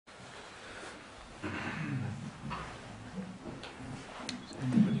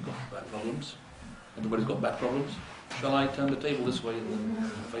bad problems. Everybody's got bad problems. Shall I turn the table this way and then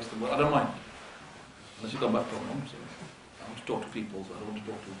face the wall? I don't mind. Unless you've got bad problems. I want to talk to people, so I don't want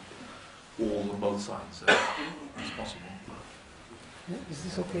to talk to all on both sides. So it's possible. Yeah, is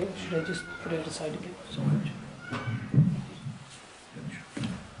this okay? Should I just put it aside again? So much.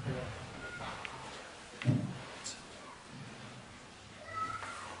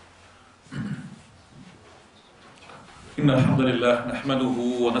 إن الحمد لله نحمده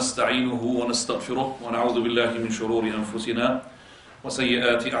ونستعينه ونستغفره ونعوذ بالله من شرور أنفسنا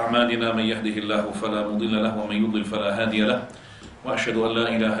وسيئات أعمالنا من يهده الله فلا مضل له ومن يضلل فلا هادي له وأشهد أن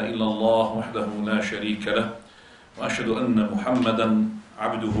لا إله إلا الله وحده لا شريك له وأشهد أن محمدا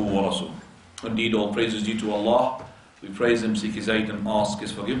عبده ورسوله. Indeed, all praise is due to Allah. We praise Him, seek His aid and ask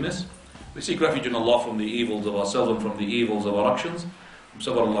His forgiveness. We seek refuge in Allah from the evils of ourselves and from the evils of our actions.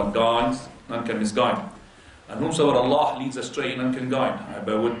 Whomsoever Allah guides, none can misguide. And whomsoever Allah leads astray, none can guide. I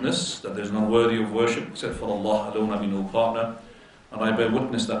bear witness that there is none worthy of worship except for Allah alone, having no partner. And I bear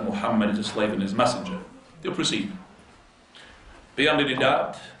witness that Muhammad is a slave and His messenger. To proceed. Beyond any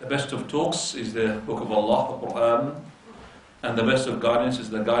doubt, the best of talks is the Book of Allah, the Quran. And the best of guidance is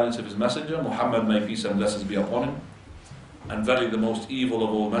the guidance of His messenger. Muhammad, may peace and blessings be upon him. And verily the most evil of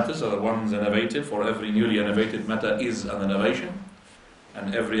all matters are the ones innovated, for every newly innovated matter is an innovation.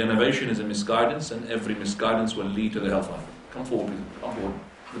 And every innovation is a misguidance, and every misguidance will lead to the hellfire. Come forward, please. Come forward.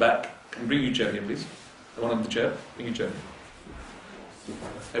 The back. Can bring your chair here, please. The one on the chair. Bring your chair here.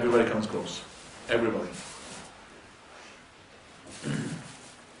 Everybody comes close. Everybody.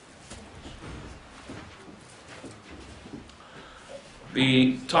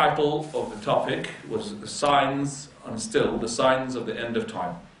 The title of the topic was the signs, and still the signs of the end of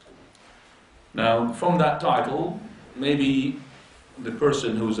time. Now, from that title, maybe the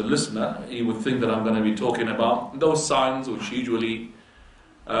person who is a listener, he would think that I'm going to be talking about those signs which usually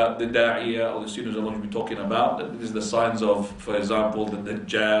the da'iyah or the students are going to be talking about. That is the signs of, for example, the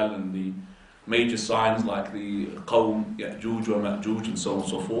Dajjal and the major signs like the Qawm, Ya'juj wa Ma'juj and so on and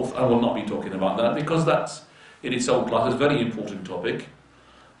so forth. I will not be talking about that because that's in its own class, it's a very important topic.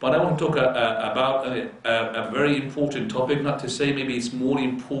 But I want to talk about a very important topic, not to say maybe it's more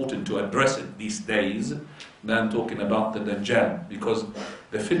important to address it these days than talking about the Dajjal, because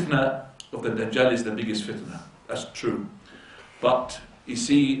the fitna of the Dajjal is the biggest fitna. That's true. But you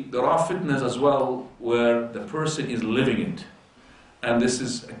see, there are fitnas as well where the person is living it. And this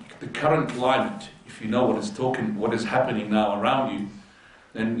is the current climate. If you know what is happening now around you,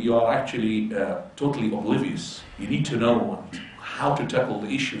 then you are actually totally oblivious. You need to know how to tackle the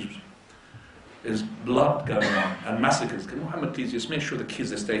issues. There's blood going on and massacres. Can Muhammad please just make sure the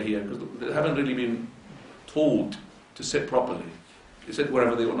kids stay here, because they haven't really been told to sit properly. They sit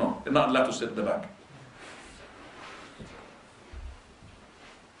wherever they want. They're not allowed to sit at the back.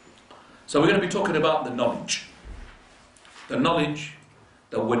 So we're going to be talking about the knowledge. The knowledge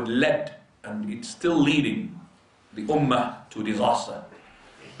that would lead, and it's still leading, the ummah to disaster.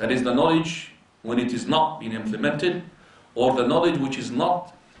 That is the knowledge when it is not being implemented, or the knowledge which is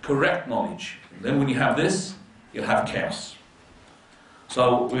not correct knowledge. Then when you have this, you'll have chaos.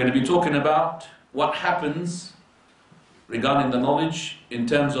 So we're going to be talking about what happens regarding the knowledge in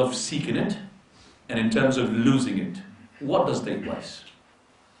terms of seeking it and in terms of losing it. What does take place?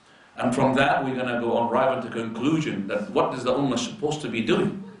 And from that we're going to go on arrive at the conclusion that what is the ummah supposed to be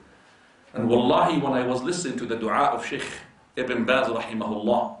doing? And wallahi, when I was listening to the dua of Sheikh Ibn Baz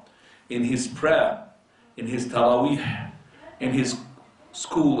rahimahullah, in his prayer, in his taraweeh, in his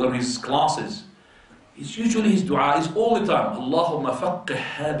school and his classes, it's usually his dua is all the time, Allahumma faqqih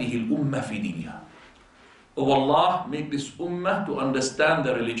hadhihi al-ummah fi diniha. Oh Allah, make this ummah to understand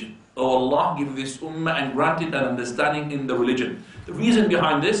the religion. Oh Allah, give this ummah and grant it an understanding in the religion. The reason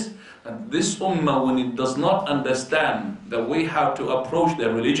behind this, that this ummah, when it does not understand the way how to approach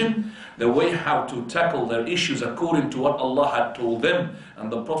their religion, the way how to tackle their issues according to what Allah had told them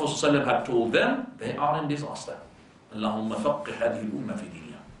and the Prophet ﷺ had told them, they are in disaster. Allahumma faqqih hadhihi al-ummah fi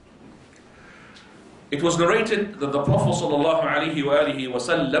diniha. It was narrated that the Prophet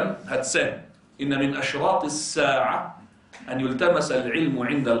ﷺ had said, Inna min ashrat as-sa'a an yultamas al-ilmu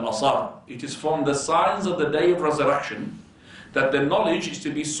 'inda al-asar. It is from the signs of the day of resurrection that the knowledge is to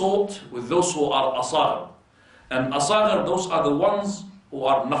be sought with those who are asar. And asar, those are the ones who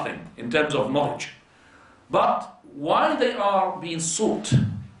are nothing in terms of knowledge. But why they are being sought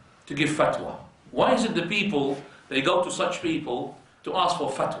to give fatwa? Why is it the people, they go to such people to ask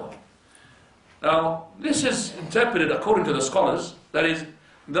for fatwa? Now, this is interpreted according to the scholars, that is,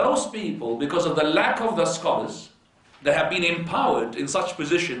 those people, because of the lack of the scholars, they have been empowered in such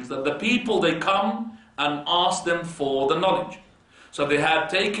positions that the people, they come and ask them for the knowledge. So they have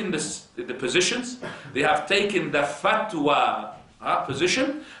taken the positions, they have taken the fatwa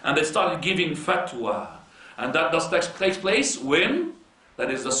position, and they started giving fatwa. And that takes place when, that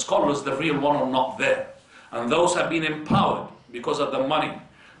is, the scholars, the real one, are not there. And those have been empowered because of the money,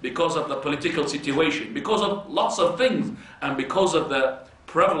 because of the political situation, because of lots of things, and because of the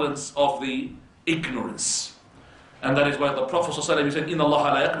prevalence of the ignorance. And that is why the Prophet ﷺ said, إِنَّ اللَّهَ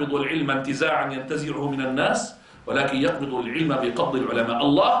لَا يَقْبِضُ الْعِلْمَ انْتِزَاعًا يَنْتَزِعُهُ مِنَ النَّاسِ وَلَكِنْ يَقْبِضُ الْعِلْمَ بِقَبْضِ الْعُلَمَاءِ.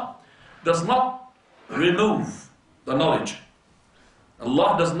 Allah does not remove the knowledge.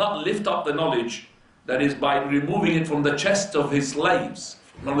 Allah does not lift up the knowledge, that is, by removing it from the chest of His slaves,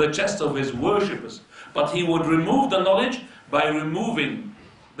 from the chest of His worshippers. But He would remove the knowledge by removing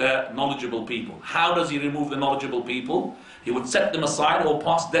the knowledgeable people. How does He remove the knowledgeable people? He would set them aside or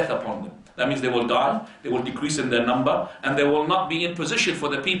pass death upon them. That means they will die, they will decrease in their number, and they will not be in position for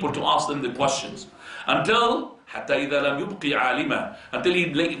the people to ask them the questions. Until حَتَّى إِذَا لَمْ يُبْقِ عَالِمًا, until He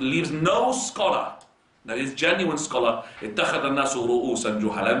leaves no scholar, that is genuine scholar, اتَّخَذَ النَّاسُ رُؤُوسًا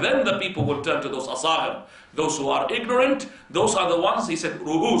جُهَلًا. And then the people will turn to those asagir, those who are ignorant. Those are the ones, he said,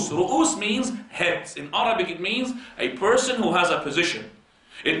 ru'us. Ru'us means heads. In Arabic it means a person who has a position.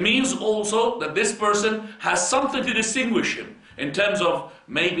 It means also that this person has something to distinguish him, in terms of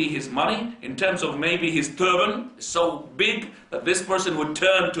maybe his money, in terms of maybe his turban is so big that this person would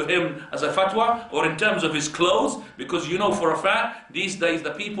turn to him as a fatwa, or in terms of his clothes, because you know for a fact these days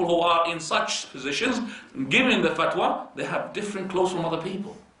the people who are in such positions giving the fatwa, they have different clothes from other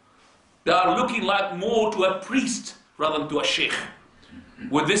people. They are looking like more to a priest rather than to a sheikh,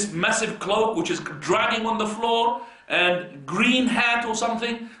 with this massive cloak which is dragging on the floor and green hat or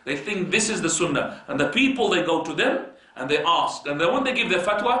something. They think this is the sunnah, and the people, they go to them and they ask, and then when they give their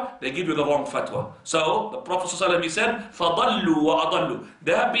fatwa, they give you the wrong fatwa. So the Prophet ﷺ, he said, فَضَلُّوا وَأَضَلُّوا.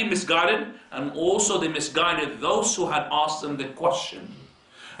 They have been misguided, and also they misguided those who had asked them the question.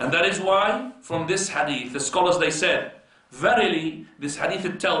 And that is why from this hadith, the scholars, they said, verily this hadith,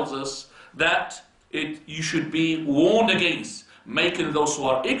 it tells us that you should be warned against making those who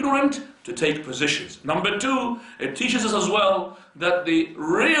are ignorant to take positions. Number two, it teaches us as well that the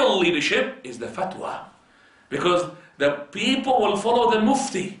real leadership is the fatwa, because the people will follow the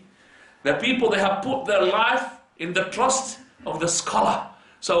mufti. The people, they have put their life in the trust of the scholar.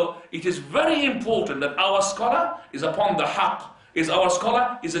 So it is very important that our scholar is upon the haqq, our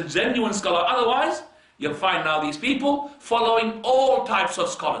scholar is a genuine scholar. Otherwise, you'll find now these people following all types of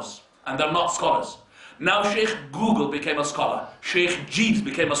scholars, and they're not scholars. Now Sheikh Google became a scholar, Sheikh Jeeves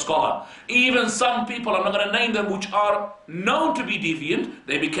became a scholar. Even some people, I'm not going to name them, which are known to be deviant,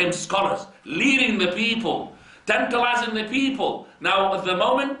 they became scholars, leading the people, tantalizing the people. Now at the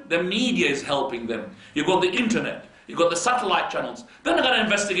moment, the media is helping them. You've got the internet, you've got the satellite channels. They're not going to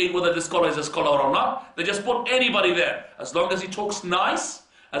investigate whether the scholar is a scholar or not. They just put anybody there. As long as he talks nice,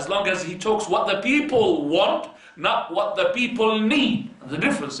 as long as he talks what the people want, not what the people need. There's a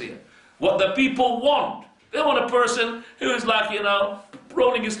difference here. What the people want. They want a person who is like,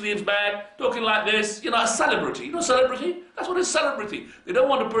 rolling his sleeves back, talking like this, a celebrity. You know celebrity? That's what is celebrity. They don't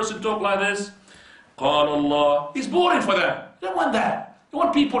want a person to talk like this. قال Allah. It's boring for them. They don't want that. They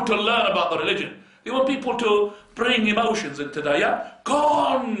want people to learn about the religion. They want people to bring emotions into that. Yeah? Go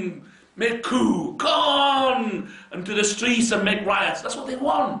on, make coup. Go on into the streets and make riots. That's what they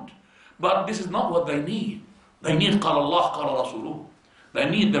want. But this is not what they need. They need قال Allah, قال رسوله. They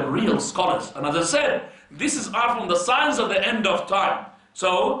need the real scholars. And as I said, this is from the signs of the end of time.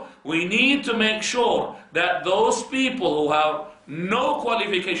 So we need to make sure that those people who have no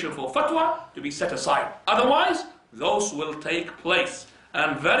qualification for fatwa to be set aside. Otherwise, those will take place.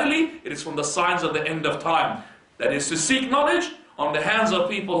 And verily, it is from the signs of the end of time. That is to seek knowledge on the hands of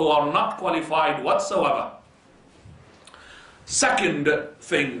people who are not qualified whatsoever. Second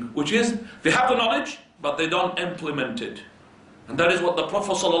thing, which is they have the knowledge, but they don't implement it. And that is what the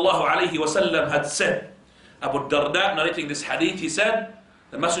Prophet ﷺ had said. Abu Darda, narrating this hadith, he said,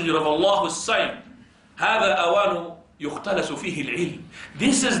 the Messenger of Allah was saying, هَذَا أَوَانُ يُخْتَلَسُ فِيهِ الْعِلْمِ.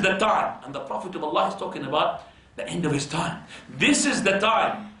 This is the time, and the Prophet of Allah is talking about the end of his time. This is the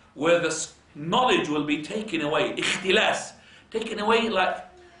time where the knowledge will be taken away, ikhtilas, taken away like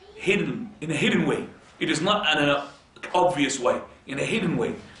hidden, in a hidden way. It is not in an obvious way, in a hidden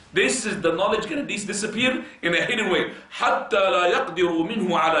way. This is the knowledge going to disappear in a hidden way. حَتَّى لَا يَقْدِرُوا مِنْهُ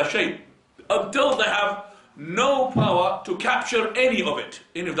عَلَى شَيْءٍ. Until they have no power to capture any of it,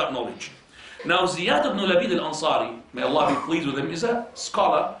 any of that knowledge. Now Ziyad ibn Labid al-Ansari, may Allah be pleased with him, is a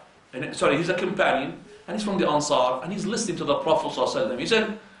scholar, he's a companion, and he's from the Ansar, and he's listening to the Prophet ﷺ. He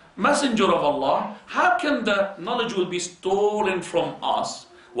said, Messenger of Allah, how can the knowledge will be stolen from us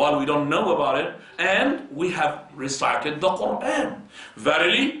while we don't know about it, and we have recited the Quran.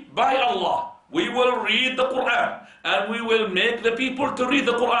 Verily, by Allah, we will read the Quran, and we will make the people to read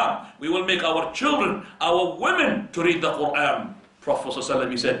the Quran. We will make our children, our women to read the Quran. Prophet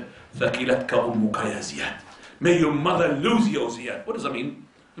ﷺ, he said, ثَكِلَتْكَ أُمُّكَ يَا زِيَادٍ. May your mother lose you, O Ziyad. What does that mean?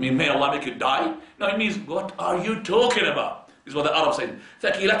 I mean, may Allah make you die? No, it means, what are you talking about? This is what the Arabs say.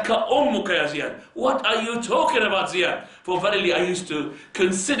 ثَكِلَتْكَ أُمُّكَ يَا زِيَادٍ. What are you talking about, Ziyad? For verily I used to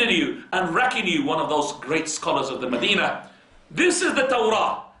consider you and reckon you one of those great scholars of the Medina. This is the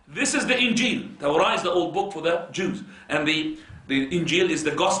Torah. This is the Injil. Torah is the old book for the Jews. And the Injil is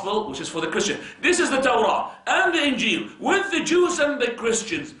the gospel, which is for the Christian. This is the Torah and the Injil with the Jews and the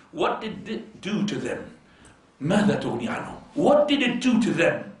Christians. What did it do to them? ماذا تغني عنهم? What did it do to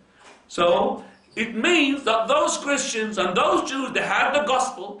them? So it means that those Christians and those Jews, they had the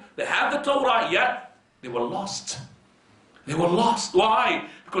gospel, they had the Torah, yet they were lost. They were lost. Why?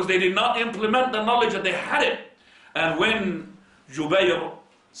 Because they did not implement the knowledge that they had it. And when Jubayr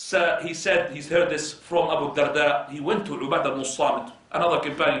he said, he's heard this from Abu Darda, he went to Ubadah ibn Samit, another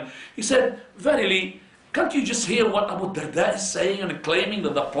companion. He said, verily, can't you just hear what Abu Darda is saying and claiming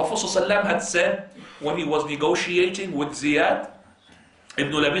that the Prophet ﷺ had said when he was negotiating with Ziyad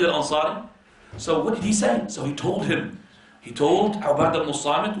ibn Labid al-Ansari? So what did he say? So he told him, he told Ubadah ibn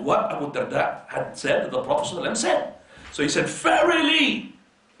Samit what Abu Darda had said, that the Prophet ﷺ said. So he said, verily,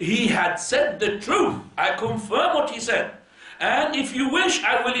 he had said the truth. I confirm what he said. And if you wish,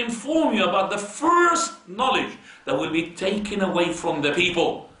 I will inform you about the first knowledge that will be taken away from the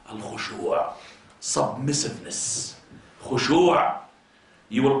people. Al-khushu', submissiveness. Khushu'.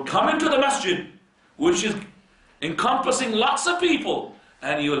 You will come into the masjid, which is encompassing lots of people,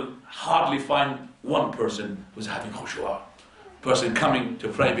 and you will hardly find one person who's having khushu'. Person coming to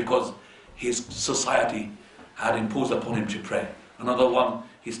pray because his society had imposed upon him to pray. Another one,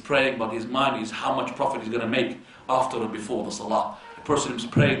 he's praying, but his mind is how much profit he's going to make after or before the salah. A person is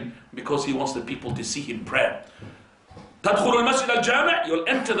praying because he wants the people to see him pray. تدخل المسجد الجامع, you'll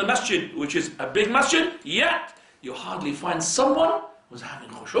enter the masjid, which is a big masjid, yet you hardly find someone who's having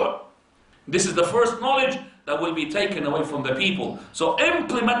khushu'. This is the first knowledge that will be taken away from the people. So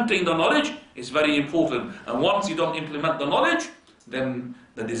implementing the knowledge is very important. And once you don't implement the knowledge, then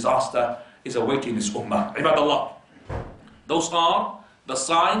the disaster is awaiting this ummah. Ibadallah. Those are the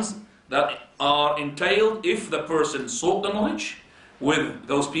signs that are entailed if the person sought the knowledge with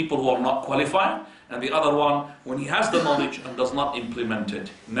those people who are not qualified, and the other one when he has the knowledge and does not implement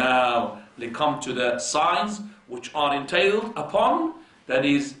it. Now they come to the signs which are entailed upon, that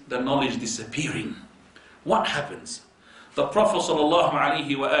is the knowledge disappearing. What happens? The Prophet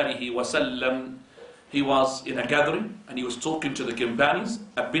ﷺ, he was in a gathering and he was talking to the companions.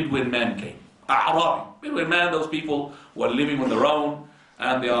 A Bedouin man came, A'rabi. Bedouin man, those people who are living on their own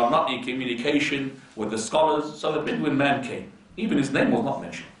and they are not in communication with the scholars. So the Bedouin man came. Even his name was not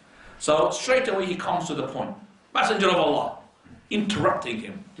mentioned. So straight away he comes to the point. Messenger of Allah, interrupting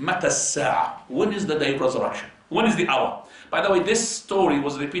him. Mata as-sa'a. When is the day of resurrection? When is the hour? By the way, this story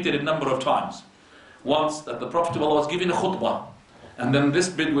was repeated a number of times. Once that the Prophet of Allah was giving a khutbah, and then this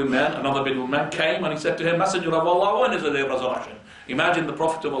Bedouin man, another Bedouin man, came and he said to him, Messenger of Allah, when is the day of resurrection? Imagine the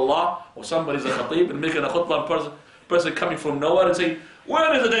Prophet of Allah, or somebody's a khatib and making a khutbah, and person coming from nowhere and saying,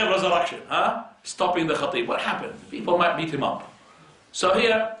 when is the day of resurrection? Huh? Stopping the khatib. What happened? People might beat him up. So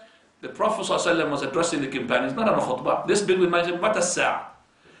here, the Prophet ﷺ was addressing the companions, not on a khutbah. This Bedouin man said, Mata as-sa'a.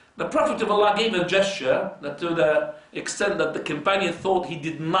 The Prophet of Allah gave a gesture that to the extent that the companion thought he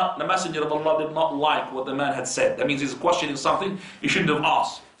did not, the Messenger of Allah did not like what the man had said. That means he's questioning something he shouldn't have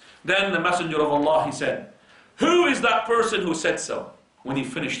asked. Then the Messenger of Allah, he said, who is that person who said so? When he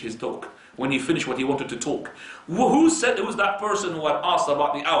finished his talk, when he finished what he wanted to talk. Who said it was that person who had asked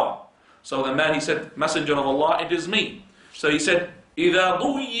about the hour? So the man, he said, Messenger of Allah, it is me. So he said, إِذَا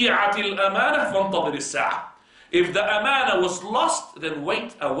ضُيِّعَتِ الْأَمَانَةِ فَانْتَظِرِ السَّاعَةِ. If the amana was lost, then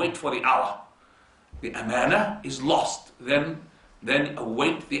wait for the hour. The amana is lost, then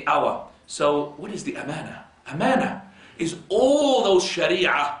await the hour. So what is the amana? Amana is all those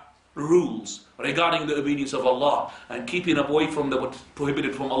sharia rules regarding the obedience of Allah and keeping away from what's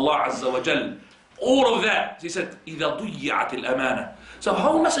prohibited from Allah Azza wa Jal. All of that. He said, إِذَا ضُيِّعَتِ الْأَمَانَةِ. So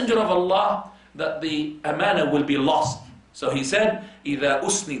how, Messenger of Allah, that the amana will be lost? So he said, إِذَا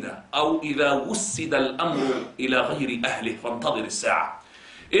أُسْنِدَ أو إِذَا وُسِّدَ الْأَمْرُ إِلَى غَيْرِ أَهْلِهِ فَانْتَظِرِ السَّاعَةِ.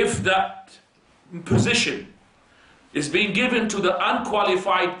 If that position is being given to the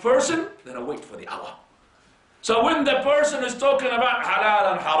unqualified person, then await for the hour. So when the person is talking about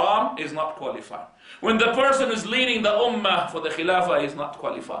halal and haram, is not qualified. When the person is leading the ummah for the khilafah, is not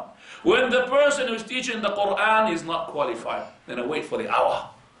qualified. When the person who is teaching the Quran is not qualified, then await for the hour.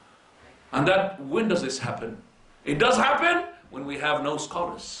 And that, when does this happen? It does happen when we have no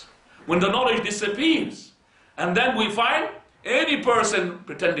scholars. When the knowledge disappears. And then we find any person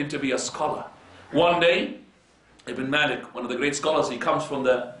pretending to be a scholar. One day, Ibn Malik, one of the great scholars, he comes from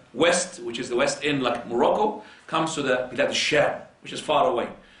the west, which is the west end, like Morocco, comes to the Bilad al-Sham, which is far away.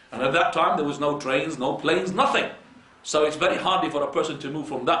 And at that time, there was no trains, no planes, nothing. So it's very hard for a person to move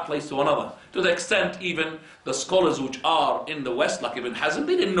from that place to another. To the extent even the scholars which are in the west, like Ibn Hazm,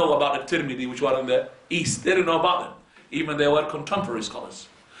 they didn't know about the Tirmidhi, which were in the east. They didn't know about them. Even they were contemporary scholars.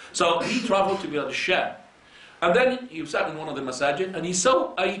 So he traveled to Bilad al-Sham. And then he sat in one of the masajid and he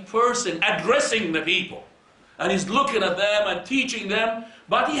saw a person addressing the people. And he's looking at them and teaching them,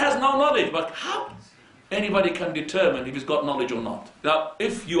 but he has no knowledge. But how anybody can determine if he's got knowledge or not? Now,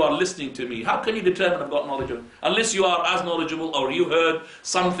 if you are listening to me, how can you determine I've got knowledge or not? Unless you are as knowledgeable or you heard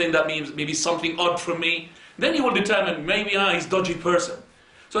something that means maybe something odd from me, then you will determine maybe he's a dodgy person.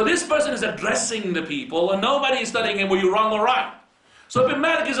 So this person is addressing the people and nobody is telling him, were you wrong or right? So Ibn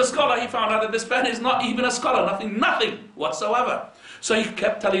Malik is a scholar. He found out that this man is not even a scholar, nothing whatsoever. So he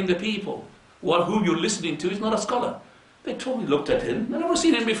kept telling the people, well, who you're listening to is not a scholar. They totally looked at him. They've never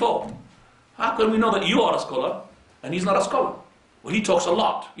seen him before. How can we know that you are a scholar and he's not a scholar? Well, he talks a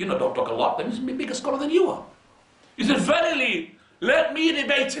lot. You know, don't talk a lot. Then he's a bigger scholar than you are. He said, verily, let me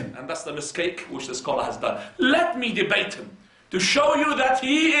debate him. And that's the mistake which the scholar has done. Let me debate him to show you that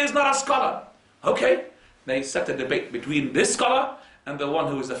he is not a scholar. Okay. They set a debate between this scholar and the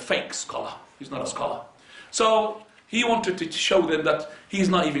one who is a fake scholar. He's not a scholar. So he wanted to show them that he's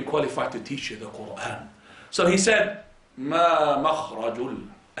not even qualified to teach you the Quran. So he said, Ma makhrajul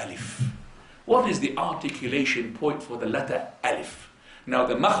alif. What is the articulation point for the letter alif? Now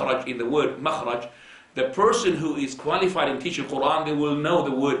the makhraj, in the word makhraj, the person who is qualified in teaching Quran, they will know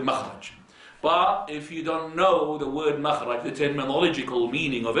the word makhraj. But if you don't know the word makhraj, the terminological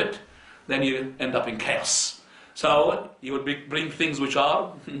meaning of it, then you end up in chaos. So you would bring things which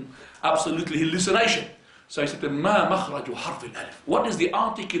are absolutely hallucination. So he said, Ma makhraju harf al-alif. What is the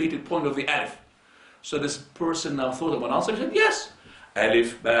articulated point of the alif? So this person now thought of an answer. He said, yes.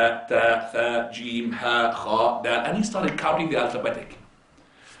 Alif, ba, ta, tha, jim, ha, kha, dal. And he started counting the alphabetic.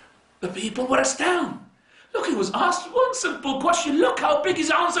 The people were astounded. Look, he was asked one simple question. Look how big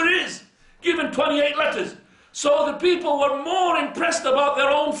his answer is. Given 28 letters. So the people were more impressed about their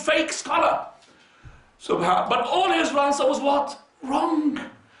own fake scholar. But all his answer was what? Wrong.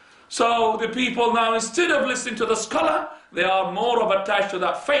 So the people now, instead of listening to the scholar, they are more of attached to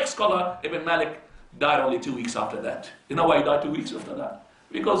that fake scholar. Ibn Malik died only 2 weeks after that. You know why he died 2 weeks after that?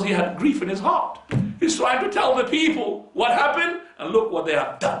 Because he had grief in his heart. He's trying to tell the people what happened, and look what they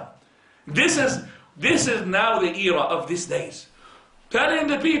have done. This is now the era of these days. Telling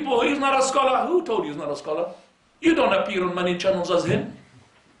the people he's not a scholar. Who told you he's not a scholar? You don't appear on many channels as him.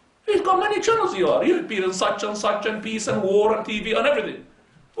 He's got many channels you are. You appear in such and peace and war and TV and everything.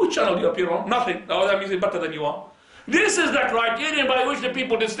 Which channel do you appear on? Nothing. Oh, that means he's better than you are. This is the criterion by which the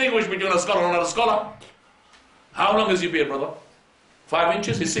people distinguish between a scholar and not a scholar. How long is your beard, brother? 5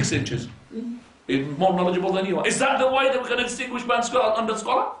 inches? He's 6 inches. He's more knowledgeable than you are. Is that the way that we can distinguish by scholar and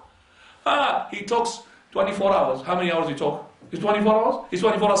scholar? He talks 24 hours. How many hours do you talk? He's 24 hours? He's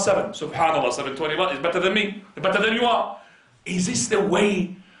 24 hours 7. Subhanallah, 721. He's better than me. He's better than you are. Is this the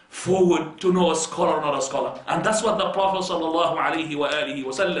way forward to know a scholar or not a scholar? And that's what the Prophet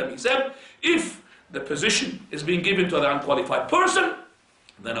ﷺ, he said, if the position is being given to the unqualified person,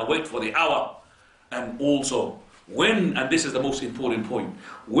 then I wait for the hour. And also, when, and this is the most important point,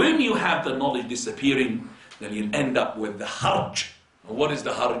 when you have the knowledge disappearing, then you end up with the harj. And what is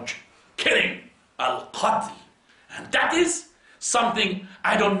the harj? Killing. Al-qatl. And that is something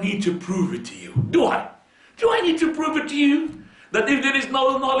I don't need to prove it to you. Do I? Do I need to prove it to you? That if there is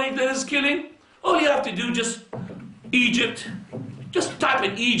no knowledge, there is killing? All you have to do, just Egypt. Just type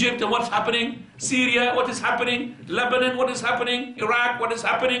in Egypt and what's happening. Syria, what is happening. Lebanon, what is happening. Iraq, what is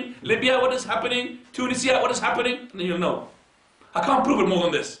happening. Libya, what is happening. Tunisia, what is happening. And then you'll know. I can't prove it more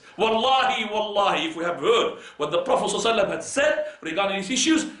than this. Wallahi, wallahi, if we have heard what the Prophet ﷺ had said regarding these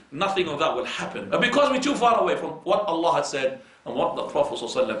issues, nothing of that will happen. Because we're too far away from what Allah had said and what the Prophet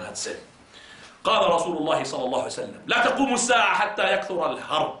ﷺ had said. قال رسول الله صلى الله عليه وسلم لا تقوم الساعة حتى يكثر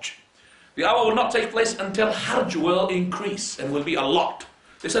الحرج. The hour will not take place until harj will increase and will be a lot.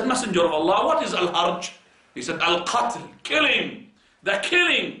 They said, Messenger of Allah, what is al-harj? He said, al-qatl, killing, the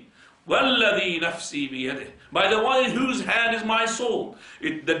killing. وَالَّذِي نَفْسِي بِيَدِهِ, by the one in whose hand is my soul.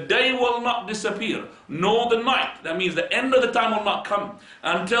 The day will not disappear, nor the night. That means the end of the time will not come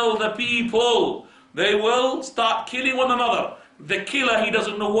until the people, they will start killing one another. The killer, he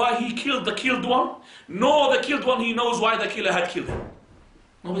doesn't know why he killed the killed one, nor the killed one, he knows why the killer had killed him.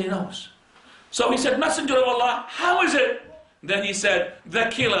 Nobody knows. So he said, Messenger of Allah, how is it? Then he said, the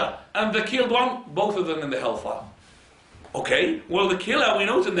killer and the killed one, both of them in the hellfire. Okay, well the killer we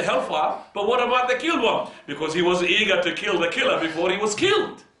know is in the hellfire, but what about the killed one? Because he was eager to kill the killer before he was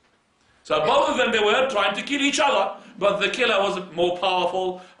killed. So both of them, they were trying to kill each other, but the killer was more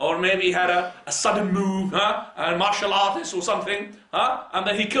powerful, or maybe had a sudden move, a martial artist or something, and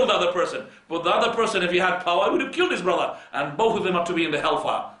then he killed the other person. But the other person, if he had power, would have killed his brother, and both of them are to be in the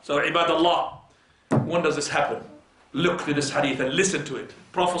hellfire. So ibadallah, when does this happen? Look to this hadith and listen to it.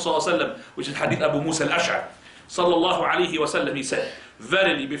 Prophet ﷺ, which is hadith Abu Musa al-Ash'ari, sallallahu alayhi wa sallam, he said,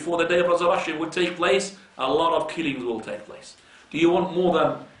 verily before the day of resurrection will take place, a lot of killings will take place. Do you want more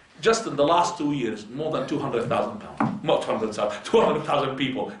than, just in the last 2 years, more than 200,000 pounds? Not 200,000, 200,000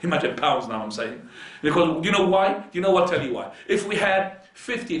 people. Imagine pounds now I'm saying. Because, you know why? Do you know what? I'll tell you why. If we had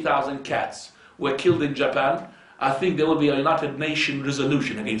 50,000 cats were killed in Japan, I think there will be a United Nations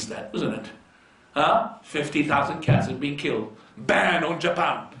resolution against that, isn't it? 50,000 cats have been killed. Ban on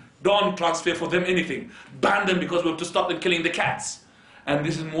Japan. Don't transfer for them anything. Ban them because we have to stop them killing the cats. And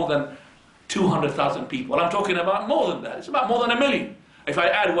this is more than 200,000 people. I'm talking about more than that. It's about more than 1 million. If I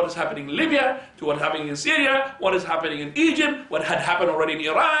add what is happening in Libya to what is happening in Syria, what is happening in Egypt, what had happened already in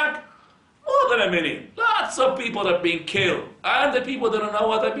Iraq, more than 1 million. Lots of people are being killed. And the people don't know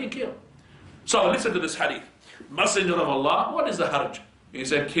why they're being killed. So listen to this hadith. Messenger of Allah, what is the haraj? He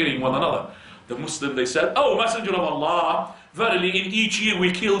said, killing one another. The Muslim, they said, oh, Messenger of Allah, verily in each year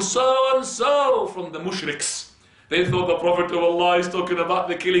we kill so and so from the mushriks. They thought the Prophet of Allah is talking about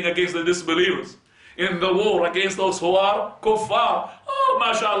the killing against the disbelievers. In the war against those who are kuffar. Oh,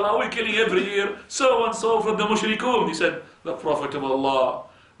 mashallah, we're killing every year so and so from the mushrikun. He said, the Prophet of Allah,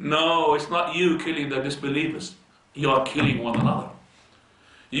 no, it's not you killing the disbelievers. You are killing one another.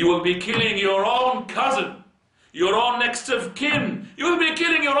 You will be killing your own cousin, your own next of kin. You will be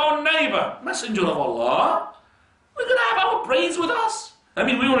killing your own neighbor. Messenger of Allah, we're going to have our brains with us. I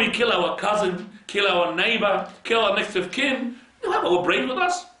mean, we want to kill our cousin, kill our neighbor, kill our next of kin. We have our brains with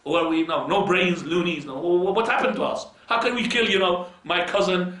us. Or are we, no brains, loonies, no. What happened to us? How can we kill, my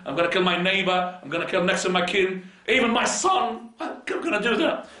cousin? I'm going to kill my neighbor. I'm going to kill next of my kin. Even my son. I'm going to do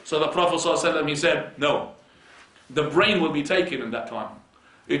that. So the Prophet ﷺ, he said, no. The brain will be taken in that time.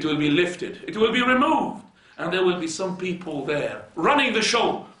 It will be lifted. It will be removed. And there will be some people there running the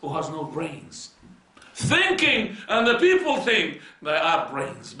show who has no brains. Thinking, and the people think they have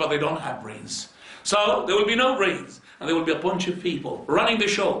brains, but they don't have brains. So there will be no brains. And there will be a bunch of people running the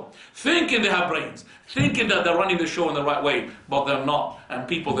show, thinking they have brains, thinking that they're running the show in the right way, but they're not. And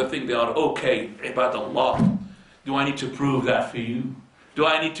people that think they are okay, ibadallah. Do I need to prove that for you? Do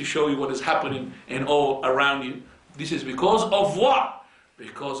I need to show you what is happening in all around you? This is because of what?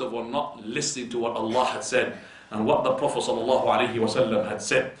 Because of not listening to what Allah had said and what the Prophet ﷺ had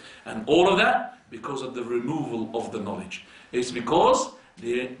said. And all of that because of the removal of the knowledge. It's because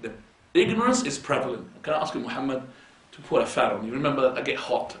the ignorance is prevalent. Can I ask you, Muhammad, to put a fan on? You remember I get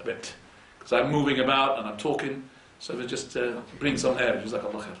hot a bit because I'm moving about and I'm talking, so we just bring some air.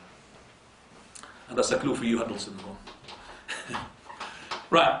 Jazakallah khair. And that's a clue for you, Huddleston.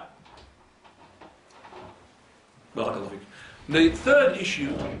 Right. Barakallah feek. The third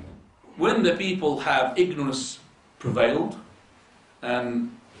issue, when the people have ignorance prevailed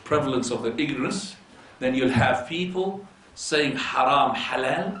and prevalence of the ignorance, then you'll have people saying haram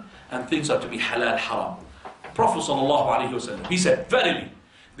halal and things are to be halal haram. Prophet ﷺ, he said, verily,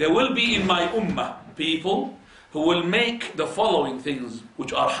 there will be in my ummah people who will make the following things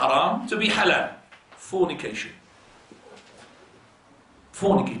which are haram to be halal. Fornication.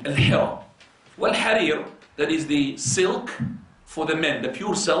 Al-hira. Wal-harir, that is the silk for the men, the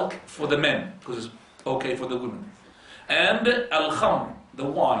pure silk for the men, because it's okay for the women. And al-khamr, the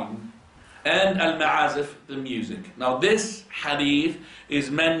wine. And al-ma'azif, the music. Now this hadith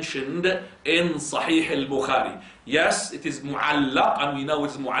is mentioned in Sahih al-Bukhari. Yes, it is mu'allaq, and we know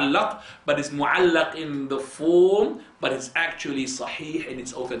it's mu'allaq, but it's mu'allaq in the form, but it's actually sahih in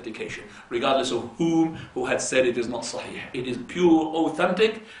its authentication, regardless of who had said it is not sahih. It is pure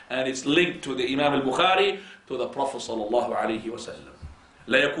authentic, and it's linked to the Imam al-Bukhari, to the Prophet sallallahu alayhi wa sallam.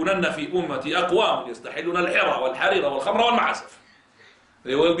 لا يكونن في أمتي أقوام يستحلون الحرى والحرير والخمر والمعازف.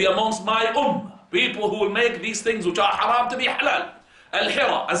 There will be amongst my people who will make these things which are haram to be halal.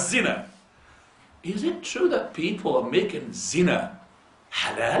 Al-hira, az-zina. Is it true that people are making zina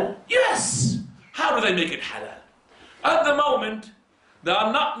halal? Yes. How do they make it halal? At the moment, they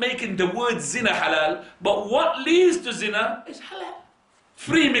are not making the word zina halal, but what leads to zina is halal.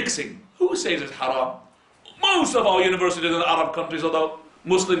 Free mixing. Who says it's haram? Most of our universities in the Arab countries or the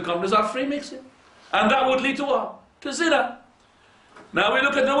Muslim countries are free mixing. And that would lead to what? To zina. Now we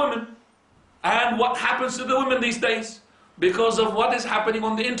look at the women. And what happens to the women these days? Because of what is happening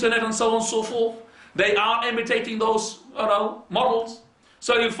on the internet and so on and so forth, they are imitating those models.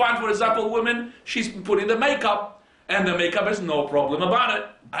 So you'll find, for example, women, she's putting the makeup, and the makeup is no problem about it.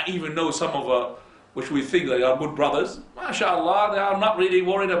 I even know some of which we think they are good brothers, mashallah, they are not really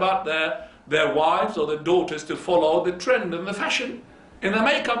worried about their wives or their daughters to follow the trend and the fashion in the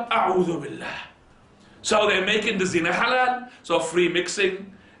makeup. A'udhu billah. So they're making the zina halal, so free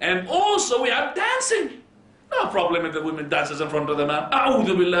mixing. And also we have dancing. No problem if the women dances in front of the man.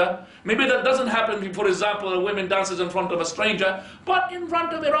 A'udhu billah. Maybe that doesn't happen, for example, a woman dances in front of a stranger, but in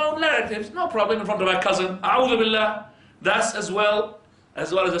front of her own relatives. No problem in front of her cousin. A'udhu billah. That's as well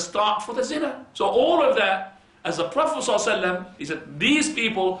as a start for the zina. So all of that, as the Prophet ﷺ, he said, these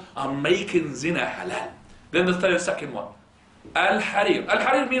people are making zina halal. Then the second one, al-harir.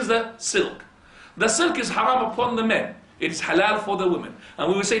 Al-harir means the silk. The silk is haram upon the men. It is halal for the women. And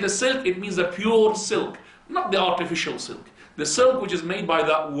when we say the silk, it means the pure silk, not the artificial silk. The silk which is made by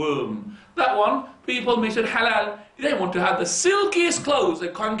that worm. That one, people make it halal. They want to have the silkiest clothes they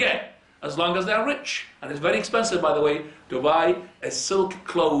can get, as long as they're rich. And it's very expensive, by the way, to buy a silk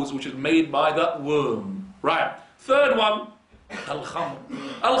clothes which is made by that worm. Right. Third one, al-khamr.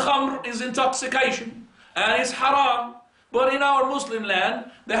 Al-khamr is intoxication, and it's haram. But in our Muslim land,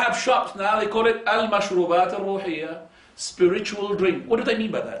 they have shops now, they call it al-mashrubat al-ruhiyya, spiritual drink. What do they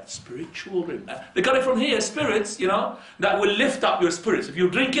mean by that? Spiritual drink. They got it from here, spirits, that will lift up your spirits. If you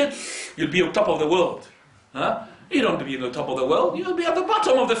drink it, you'll be on top of the world. Huh? You don't want to be on the top of the world, you'll be at the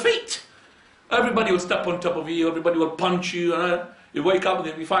bottom of the feet. Everybody will step on top of you, everybody will punch you. You wake up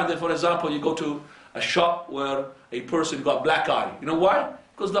and you find that, for example, you go to a shop where a person got black eye. You know why?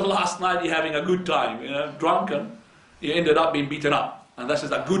 Because the last night you're having a good time, drunken. You ended up being beaten up. And that's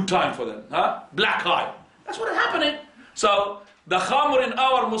just a good time for them. Huh? Black eye. That's what is happening. So the khamr in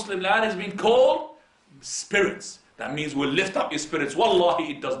our Muslim land has been called spirits. That means we'll lift up your spirits.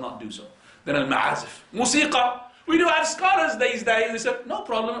 Wallahi, it does not do so. Then al-ma'azif. Musiqa. We do have scholars these days. They said, no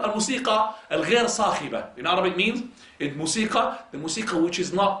problem. Al-musiqa al-ghair sakhiba. In Arabic means, in musiqa, the musiqa which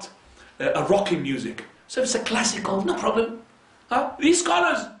is not a rocking music. So it's a classical, no problem. Huh? These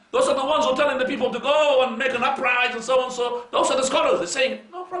scholars, those are the ones who are telling the people to go and make an uprising and so on. So those are the scholars. They're saying,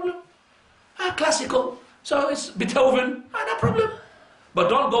 no problem. Classical. So it's Beethoven. No problem. But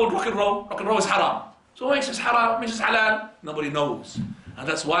don't go rock and roll. Rock and roll is haram. So what makes it haram? Makes it halal? Nobody knows. And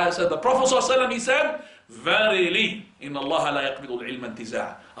that's why I said, the Prophet ﷺ, he said, verily, in Allah la yaqbidu al-ilma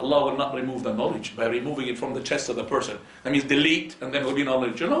intiza'a. Allah will not remove the knowledge by removing it from the chest of the person. That means delete and then will be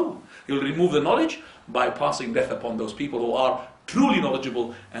knowledge. No. He will remove the knowledge by passing death upon those people who are truly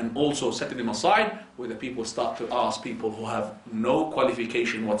knowledgeable, and also setting them aside where the people start to ask people who have no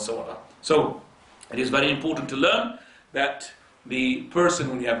qualification whatsoever. So it is very important to learn that the person,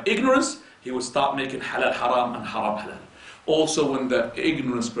 when you have ignorance, he will start making halal haram and haram halal. Also, when the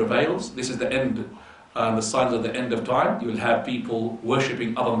ignorance prevails, this is the end, the signs of the end of time, you will have people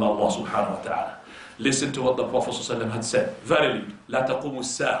worshipping other than Allah subhanahu wa ta'ala. Listen to what the Prophet ﷺ had said. Verily, لا تقوم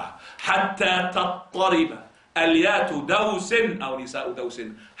الساعة حتى تضطرب أليات دوس أو نساء دوس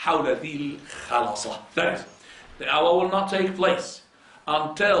حول ذي الخلاصة. That is, the hour will not take place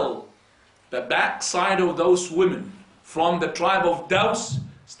until the backside of those women from the tribe of Daus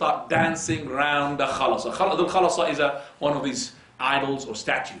start dancing around the khalasa. The khalasa is one of these idols or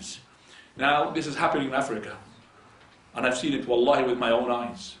statues. Now, this is happening in Africa. And I've seen it, wallahi, with my own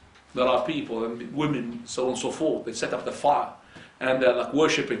eyes. There are people and women, so on and so forth. They set up the fire and they're like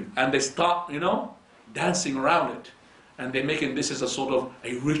worshipping. And they start, dancing around it. And they're making this as a sort of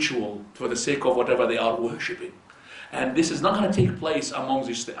a ritual for the sake of whatever they are worshipping. And this is not going to take place amongst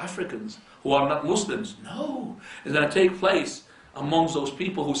just the Africans who are not Muslims. No, it's going to take place amongst those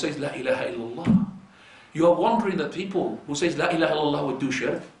people who say La ilaha illallah. You are wondering that people who say La ilaha illallah would do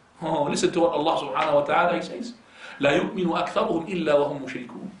shirk? Oh, listen to what Allah subhanahu wa ta'ala says. لا يؤمن أكثرهم إلا وهم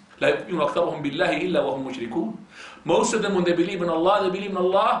مشركون. لا يؤمن أكثرهم بالله إلا وهم مشركون. Most of them, when they believe in Allah, they believe in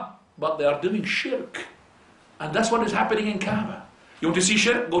Allah, but they are doing shirk. And that's what is happening in Kaaba. You want to see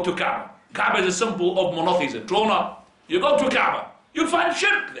shirk? Go to Kaaba. Kaaba is a symbol of monotheism, drawn up. You go to Kaaba, you'll find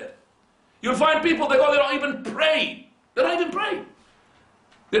shirk there. You'll find people, they don't even pray. They don't even pray.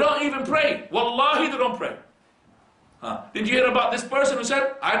 They don't even pray. Wallahi, they don't pray. Did you hear about this person who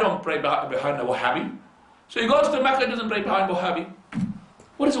said, I don't pray behind a Wahhabi? So he goes to Mecca, he doesn't pray behind Wahhabi.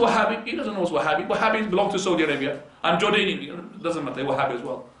 What is Wahhabi? He doesn't know what's Wahhabi. Wahhabi belongs to Saudi Arabia. I'm Jordanian, it doesn't matter, Wahhabi as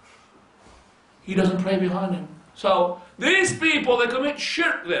well. He doesn't pray behind him. So these people, they commit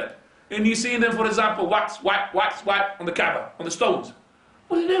shirk there. And you see them, for example, whack on the Kaaba, on the stones.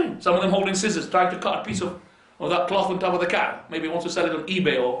 What are they doing? Some of them holding scissors, trying to cut a piece of that cloth on top of the Kaaba. Maybe he wants to sell it on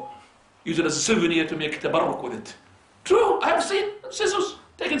eBay or use it as a souvenir to make tabarruk with it. True, I have seen scissors,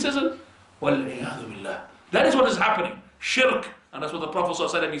 taking scissors. Wal-iyadhu billah. That is what is happening. Shirk. And that's what the Prophet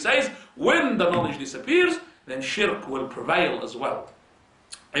ﷺ, he says, when the knowledge disappears, then shirk will prevail as well.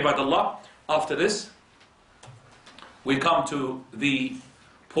 Ibadallah, after this, we come to the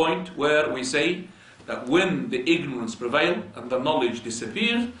point where we say that when the ignorance prevails and the knowledge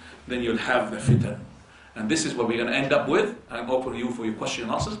disappears, then you'll have the fitan. And this is what we're going to end up with. I'm open to you for your question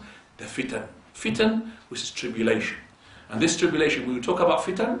and answers. The fitan. Fitan, which is tribulation. And this tribulation, when we talk about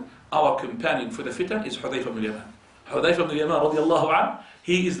fitan, our companion for the fitan is Hudayfa ibn al-Yaman. Hudayfa ibn al-Yaman radiallahu anhu,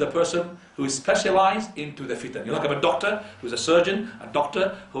 he is the person who is specialized into the fitan. You look at a doctor who is a surgeon, a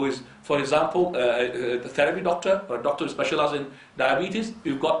doctor who is, for example, a therapy doctor, or a doctor who specializes in diabetes.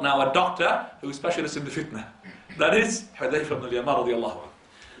 We've got now a doctor who is specialist in the fitna. That is Hudayfa ibn al-Yaman radiallahu anhu.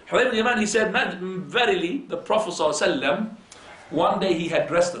 Hudayfa ibn al-Yaman, he said, verily, the Prophet ﷺ, one day he had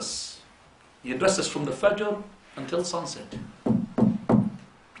dressed us. He had dressed us from the Fajr until sunset.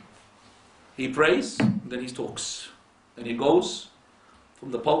 He prays, then he talks. Then he goes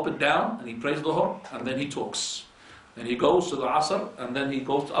from the pulpit down, and he prays Dhuhr, and then he talks. Then he goes to the Asr, and then he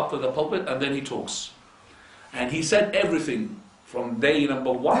goes up to the pulpit, and then he talks. And he said everything from day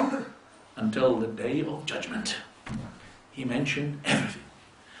number 1 until the day of judgment. He mentioned everything.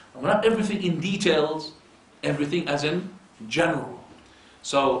 And not everything in details, everything as in general.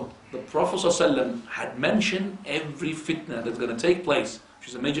 So the Prophet ﷺ had mentioned every fitna that's going to take place, which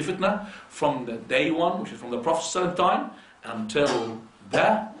is a major fitna, from the day 1, which is from the Prophet's time, until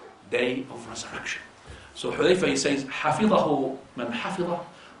the day of resurrection. So Hudayfa, he says, حَفِظَهُ مَنْ حَفِظَهُ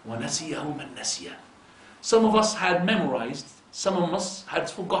وَنَسِيَهُ مَنْ نَسِيَهُ. Some of us had memorized, some of us had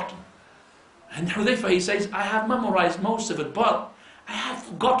forgotten. And Hudayfa, he says, I have memorized most of it, but I have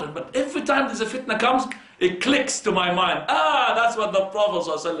forgotten. But every time there's a fitna comes, it clicks to my mind. Ah, that's what the Prophet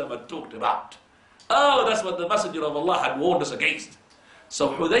ﷺ had talked about. Oh, that's what the Messenger of Allah had warned us against. So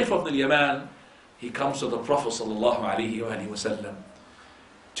Hudayfa ibn al-Yaman, he comes to the Prophet ﷺ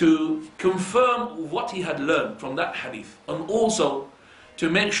to confirm what he had learned from that hadith, and also to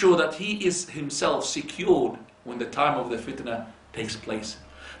make sure that he is himself secured when the time of the fitna takes place.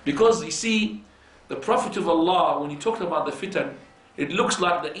 Because you see, the Prophet of Allah, when he talked about the fitna, it looks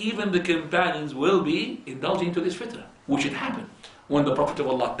like that even the companions will be indulging into this fitna, which had happened. When the Prophet of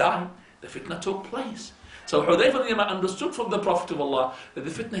Allah died, the fitna took place. So Hudayfa ibn Yaman understood from the Prophet of Allah that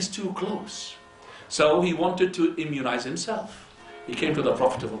the fitna is too close. So he wanted to immunize himself. He came to the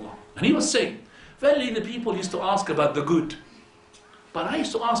Prophet of Allah, and he was saying, verily the people used to ask about the good, but I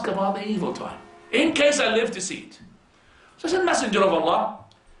used to ask about the evil time, in case I live to see it. So I said, Messenger of Allah,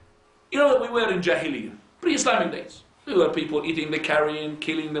 you know that we were in Jahiliyyah, pre-Islamic days. We were people eating the carrion,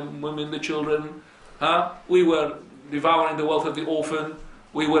 killing the women, the children. We were devouring the wealth of the orphan.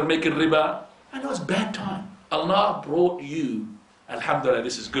 We were making riba. And it was bad time. Allah brought you, alhamdulillah,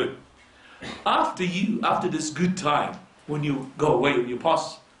 this is good. After this good time, when you go away, when you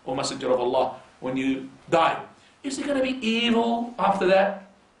pass, O Messenger of Allah, when you die, is there going to be evil after that?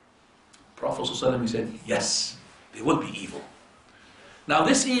 Prophet ﷺ, he said, yes, there will be evil. Now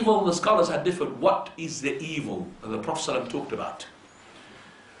this evil, the scholars had differed. What is the evil that the Prophet ﷺ talked about?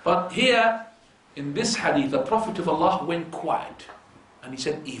 But here, in this hadith, the Prophet of Allah went quiet, and he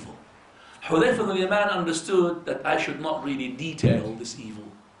said evil. Hudayfa ibn al-Yaman understood that I should not really detail this evil,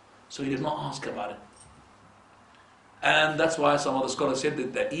 so he did not ask about it. And that's why some of the scholars said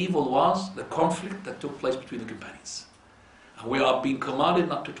that the evil was the conflict that took place between the companions. And we are being commanded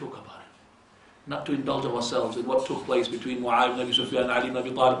not to talk about it, not to indulge ourselves in what took place between Muawiyah ibn Abi Sufyan and Ali ibn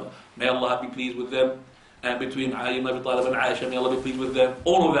Abi Talib, may Allah be pleased with them, and between Ali ibn Abi Talib and Aisha, may Allah be pleased with them,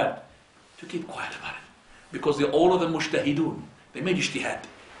 all of that, to keep quiet about it. Because they're all of them mujtahidun, they made ijtihad.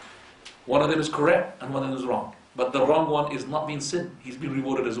 One of them is correct and one of them is wrong. But the wrong one is not being sinned, he's been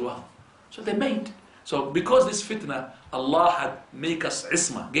rewarded as well. So they made. So because this fitna, Allah had gave us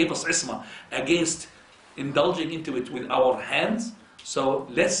isma against indulging into it with our hands. So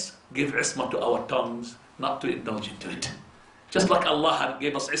let's give isma to our tongues, not to indulge into it. Just like Allah had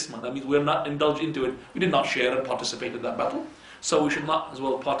gave us isma, that means we're not indulged into it. We did not share and participate in that battle. So we should not as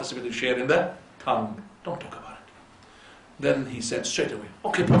well participate and share in the tongue. Don't talk about it. Then he said straight away,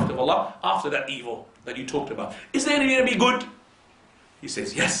 okay, Prophet of Allah, after that evil that you talked about, is there any going to be good? He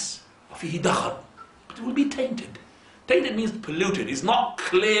says, yes. وَفِيهِ دَخَلٌ. But it will be tainted. Tainted means polluted. It's not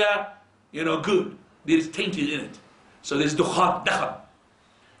clear, good. There is tainted in it. So there's dukhan, dakhan.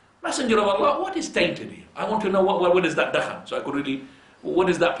 Messenger of Allah, what is tainted here? I want to know what is that dakhan. So I could really, what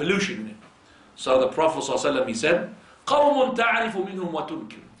is that pollution in it? So the Prophet ﷺ, he said, قَوْمٌ تَعْرِفُ مِنْهُمْ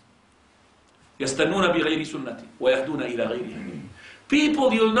وَتُنْكِرُ يَسْتَنُّونَ بِغَيْرِ سُنَّتِ وَيَهْدُونَ إِلَى غَيْرِهِ.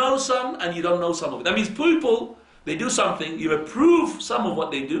 People, you'll know some and you don't know some of it. That means people, they do something, you approve some of what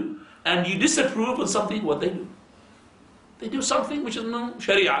they do, and you disapprove of something what they do. They do something which is from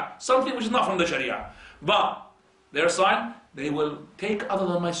Sharia, something which is not from the Sharia. But their sign, they will take other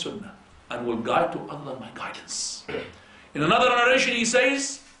than my sunnah and will guide to other than my guidance. In another narration he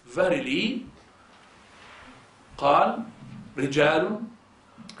says, verily, قال رجال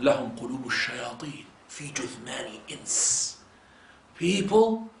لهم قلوب الشياطين في جثمان إنس.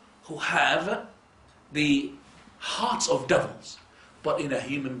 People who have the hearts of devils, but in a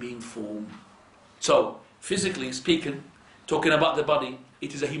human being form. So, physically speaking, talking about the body,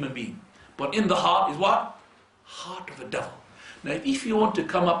 it is a human being. But in the heart is what? Heart of a devil. Now, if you want to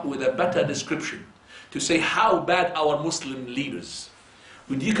come up with a better description to say how bad our Muslim leaders,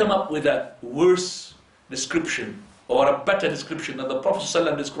 would you come up with a worse description or a better description than the Prophet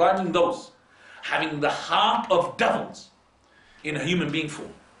ﷺ describing those having the heart of devils in a human being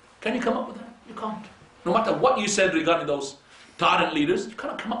form? Can you come up with that? You can't. No matter what you said regarding those tyrant leaders, you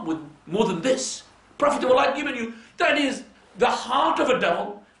cannot come up with more than this. Prophet will have given you, that is the heart of a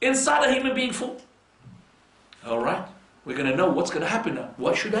devil inside a human being form. Alright, we're going to know what's going to happen now.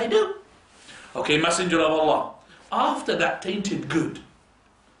 What should I do? Okay, Messenger of Allah, after that tainted good,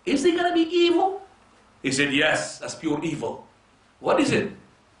 is there going to be evil? He said, yes, that's pure evil. What is it?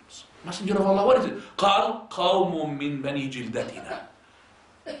 Messenger of Allah, what is it? قال قوم من بني جلدتنا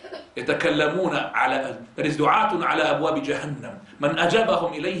يتكلمون على that is دعاة على أبواب جهنم من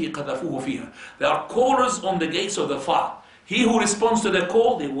أجابهم إليه قذفوه فيها. They are callers on the gates of the fire. He who responds to their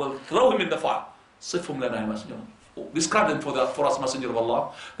call, they will throw him in the fire. صفهم لنا يا Messenger. Describe them for us, Messenger of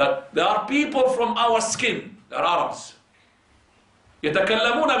Allah, that there are people from our skin, they are Arabs.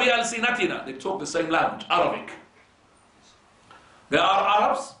 يتكلمون بألسنتنا, they talk the same language, Arabic. There are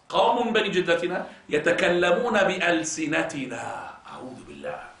Arabs, قوم بني جدتنا يتكلمون بألسنتنا. أعوذ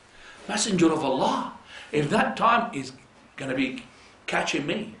بالله. Messenger of Allah, if that time is going to be catching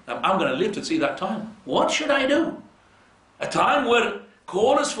me, I'm going to live to see that time, what should I do? A time where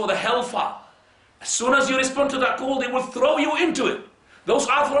callers for the hellfire, as soon as you respond to that call, they will throw you into it. Those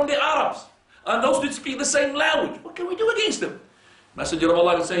are from the Arabs, and those who speak the same language. What can we do against them? Messenger of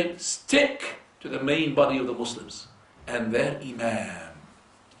Allah will say, stick to the main body of the Muslims and their Imam.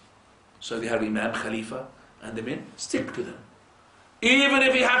 So they have Imam, Khalifa, and the men, stick to them. Even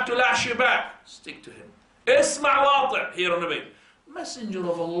if you have to lash you back, stick to him. Isma' wati' here on the way. Messenger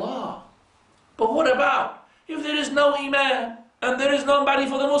of Allah. But what about if there is no Imam and there is nobody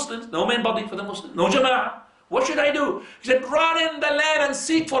for the Muslims, no main body for the Muslims, no Jama'ah? What should I do? He said, run in the land and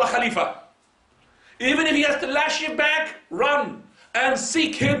seek for a Khalifa. Even if he has to lash you back, run and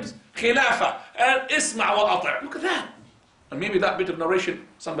seek his Khilafah and Isma' wati'. Look at that. And maybe that bit of narration,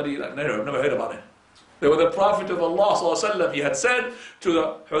 somebody that I've never heard about it. There was the Prophet of Allah ﷺ, he had said to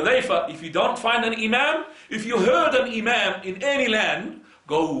the Hudayfa, if you don't find an Imam, if you heard an Imam in any land,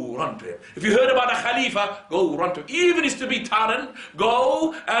 go run to him. If you heard about a Khalifa, go run to him. Even if it's to be tyrant,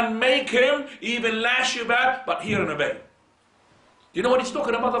 go and make him even lash you back, but hear and obey. You know what he's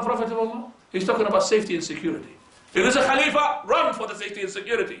talking about, the Prophet of Allah? He's talking about safety and security. If there's a Khalifa, run for the safety and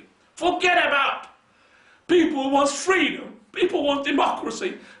security. Forget about. People want freedom. People want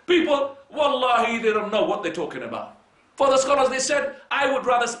democracy. People, wallahi, they don't know what they're talking about. For the scholars, they said, I would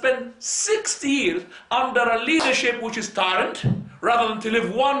rather spend 60 years under a leadership which is tyrant, rather than to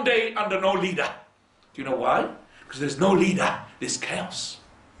live one day under no leader. Do you know why? Because there's no leader, there's chaos.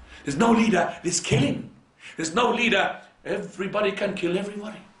 There's no leader, there's killing. There's no leader, everybody can kill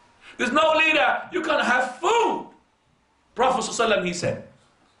everybody. There's no leader, you can't have food. Prophet ﷺ, he said,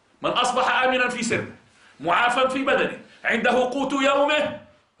 من أصبح آمنا في سر معافا في بدنه عنده قوت يومه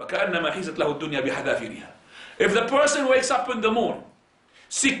فكأنما حيزت له الدنيا بحذافيرها. If the person wakes up in the morning,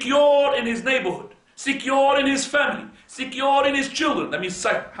 secure in his neighborhood, secure in his family, secure in his children, that means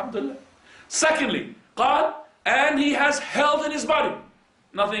alhamdulillah. Secondly, قال, and he has health in his body.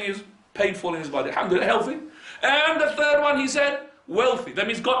 Nothing is painful in his body. Alhamdulillah, healthy. And the third one, he said, wealthy. That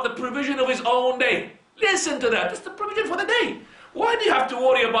means got the provision of his own day. Listen to that. That's the provision for the day. Why do you have to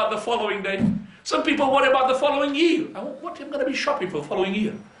worry about the following day? Some people worry about the following year. What am I going to be shopping for the following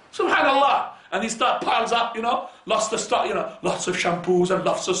year? Subhanallah. And they start piles up, lots of stuff, lots of shampoos and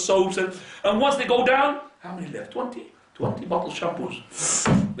lots of soaps. And once they go down, how many left? 20 bottles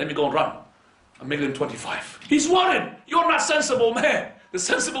shampoos. Let me go and run. I'm making them 25. He's worried. You're not sensible, man. The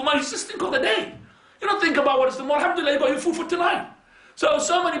sensible man, you just think of the day. You don't think about what is tomorrow. Alhamdulillah, you got your food for tonight.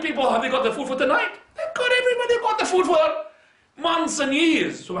 So many people, have they got the food for tonight? They've got everybody got the food for months and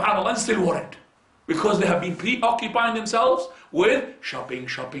years, subhanAllah, and still worried. Because they have been preoccupying themselves with shopping,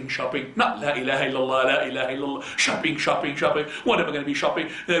 shopping, shopping. Not la ilaha illallah, la ilaha illallah. Shopping, shopping, shopping. What am I going to be shopping?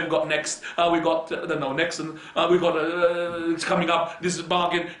 We've got next. We've got, I don't know, next. And we've got, it's coming up. This is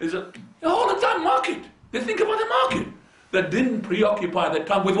bargain. All the time market. They think about the market. They didn't preoccupy their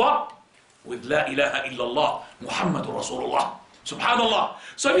time with what? With la ilaha illallah, Muhammadur Rasulullah. Subhanallah.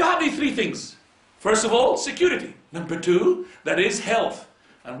 So you have these three things. First of all, security. Number two, that is health.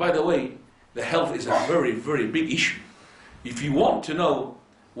 And by the way, the health is a very, very big issue. If you want to know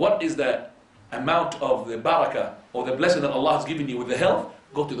what is the amount of the barakah or the blessing that Allah has given you with the health,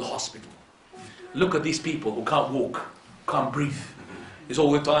 go to the hospital. Look at these people who can't walk, can't breathe. He's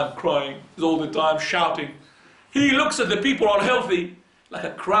all the time crying, he's all the time shouting. He looks at the people who are healthy like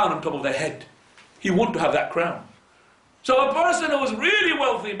a crown on top of their head. He wants to have that crown. So a person who is really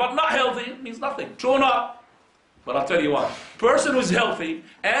wealthy but not healthy means nothing. True or not? But I'll tell you what, person who's healthy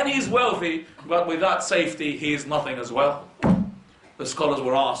and he's wealthy, but without safety, he is nothing as well. The scholars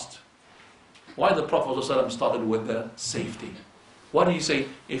were asked, why the Prophet ﷺ started with the safety? Why do you say,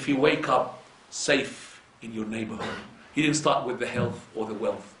 if you wake up safe in your neighborhood? He didn't start with the health or the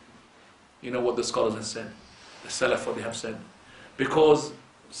wealth. You know what the scholars have said? The Salaf, what they have said? Because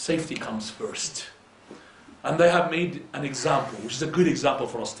safety comes first. And they have made an example, which is a good example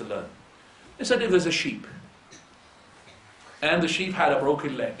for us to learn. They said if there's a sheep, and the sheep had a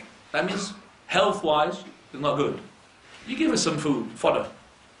broken leg, that means health-wise, it's not good. You give her some food, fodder,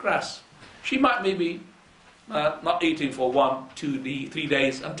 grass. She might maybe not eating for 1, 2, 3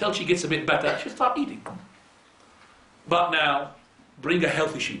 days until she gets a bit better, she'll start eating. But now, bring a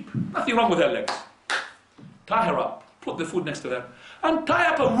healthy sheep. Nothing wrong with her legs. Tie her up, put the food next to her, and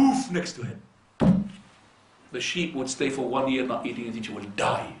tie up a roof next to him. The sheep would stay for 1 year not eating anything, she will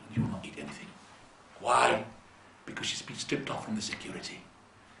die, and she will not eat anything. Why? Because she's been stripped off from the security.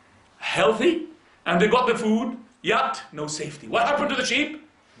 Healthy, and they got the food, yet no safety. What happened to the sheep?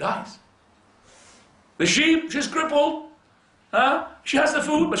 Dies. The sheep, she's crippled. She has the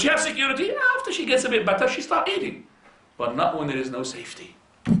food, but she has security. After she gets a bit better, she starts eating. But not when there is no safety.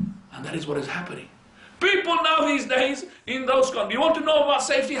 And that is what is happening. People now these days, in those countries, you want to know about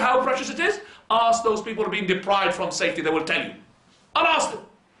safety, how precious it is? Ask those people who are being deprived from safety, they will tell you. And ask them.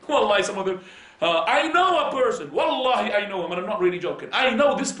 Wallahi, some of them. I know a person, wallahi I know him, and I'm not really joking. I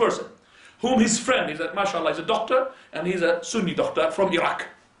know this person, whom his friend, he's a, mashallah, he's a doctor, and he's a Sunni doctor from Iraq.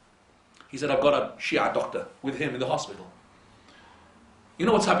 He said, I've got a Shia doctor with him in the hospital. You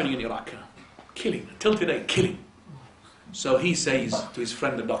know what's happening in Iraq? Killing, till today, killing. So he says to his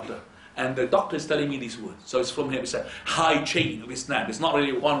friend, the doctor, and the doctor is telling me these words. So it's from him, it's a high chain of Islam. It's not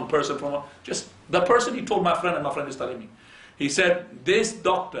really one person from, just the person he told my friend, and my friend is telling me. He said, this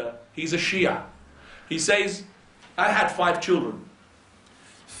doctor, he's a Shia. He says, I had 5 children.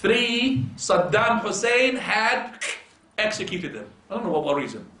 3, Saddam Hussein had executed them. I don't know what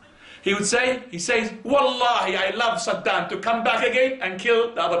reason. He would say, he says, Wallahi, I love Saddam to come back again and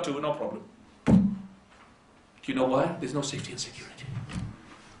kill the other 2, no problem. Do you know why? There's no safety and security.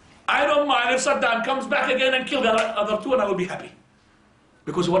 I don't mind if Saddam comes back again and kills the other 2, and I will be happy.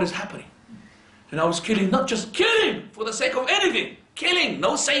 Because what is happening? And I was killing, not just killing for the sake of anything. Killing,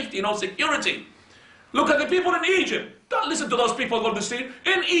 no safety, no security. Look at the people in Egypt. Don't listen to those people on the street.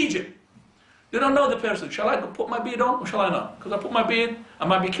 In Egypt, they don't know the person. Shall I put my beard on or shall I not? Because I put my beard, I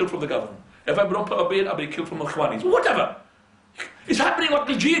might be killed from the government. If I don't put a beard, I'll be killed from the Khwanis. Whatever. It's happening like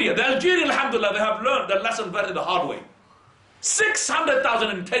Algeria. The Algerian, alhamdulillah, they have learned the lesson very the hard way.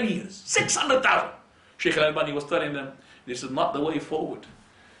 600,000 in 10 years. 600,000. Sheikh Al-Albani was telling them, this is not the way forward.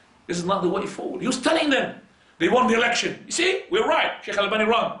 This is not the way forward. He was telling them, they won the election. You see, we're right. Sheikh Al-Albani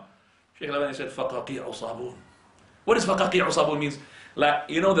wrong. Sheikh Al-Albani said, فَقَقِيعُ صَابُونَ. What does فَقَقِيعُ صَابُونَ means? Like,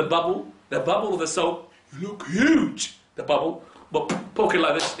 you know the bubble of the soap? You look huge, the bubble, but poke it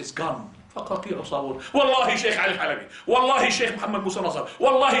like this, it's gone. فَقَقِيعُ صَابُونَ. Wallahi Sheikh Ali Halabi. Wallahi Sheikh Muhammad Musa Nasr.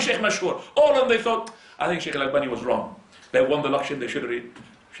 Wallahi Sheikh Mashhur. All of them, they thought, I think Sheikh Al-Albani was wrong. They won the election, they should have read.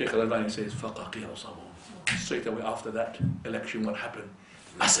 Sheikh Al-Albani says, فَقَقِيعُ صَابُونَ. Straight away after that election, what happened?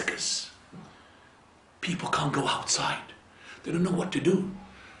 Massacres. People can't go outside. They don't know what to do.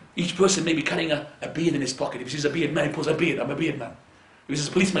 Each person may be carrying a beard in his pocket. If he sees a beard man, he pulls a beard. I'm a beard man. If he sees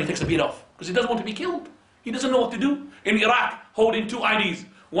a policeman, he takes the beard off. Because he doesn't want to be killed. He doesn't know what to do. In Iraq, holding 2 IDs.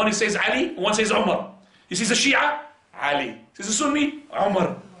 One says Ali, one says Umar. He sees a Shia, Ali. He sees a Sunni,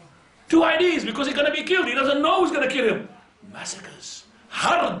 Umar. 2 IDs because he's going to be killed. He doesn't know who's going to kill him. Massacres.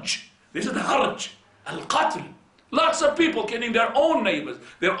 Harj. This is the Harj. Al-Qatl. Lots of people killing their own neighbors,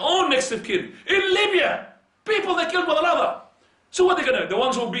 their own next of kin. In Libya, people they killed one another. So what are they going to do? The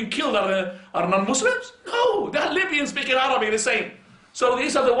ones who are being killed are non-Muslims? No, they are Libyans speaking Arabic the same. So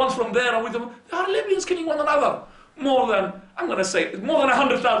these are the ones from there and with them. They are Libyans killing one another. More than I'm going to say more than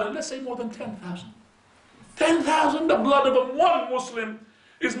 100,000. Let's say more than 10,000. 10,000, the blood of one Muslim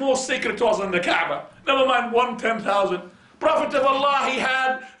is more sacred to us than the Kaaba. Never mind 10,000. Prophet of Allah, he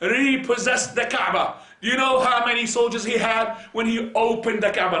had repossessed the Kaaba. Do you know how many soldiers he had when he opened the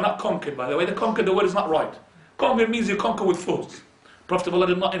Kaaba? Not conquered, by the way. The conquered, the word is not right. Conquered means you conquer with force. Prophet of Allah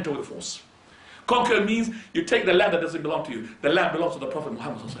did not enter with force. Conquer means you take the land that doesn't belong to you. The land belongs to the Prophet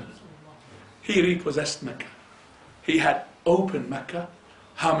Muhammad. He repossessed Mecca. He had opened Mecca.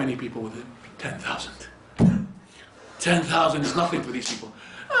 How many people with him? 10,000. 10,000 is nothing for these people.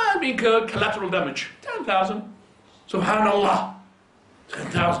 I mean, collateral damage. 10,000. Subhanallah.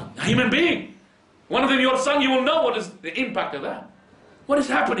 10,000. A human being. One of them, your son, you will know what is the impact of that. What is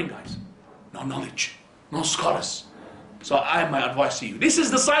happening, guys? No knowledge. No scholars. So my advice to you. This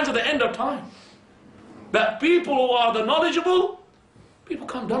is the signs of the end of time. That people who are the knowledgeable, people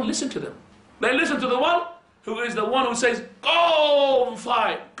don't listen to them. They listen to the one who is the one who says, go and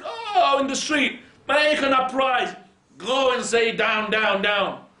fight. Go in the street. Make an uprising. Go and say down, down,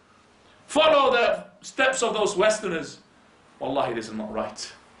 down. Follow the steps of those Westerners. Wallahi, this is not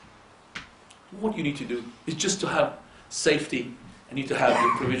right. What you need to do is just to have safety, and you need to have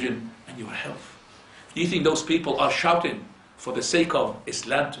your provision and your health. You think those people are shouting for the sake of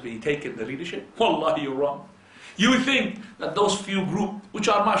Islam to be taken the leadership? Wallahi, you're wrong. You think that those few groups, which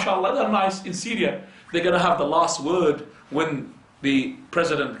are mashallah, they're nice in Syria, they're going to have the last word when the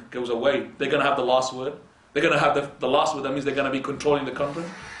president goes away. They're going to have the last word. They're going to have the last word. That means they're going to be controlling the country.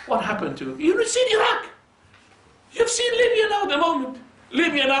 What happened to you've seen Iraq? You've seen Libya now at the moment.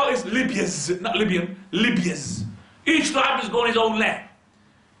 Libya now is Libyas, not Libyan, Libyas. Each tribe is going his own land.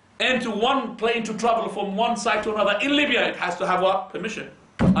 And to one plane to travel from one side to another in Libya, it has to have what? Permission.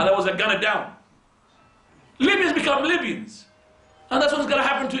 Otherwise they gun it down. Libyans become Libyans. And that's what's going to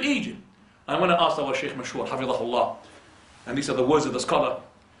happen to Egypt. I'm going to ask our Sheikh Mashhur, Hafidhahullah, and these are the words of the scholar.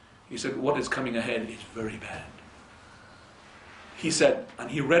 He said, what is coming ahead is very bad. He said,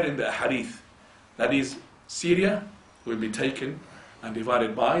 and he read in the hadith, that is, Syria will be taken and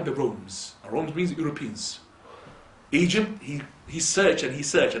divided by the Romans. Romans means Europeans. Egypt, he searched and he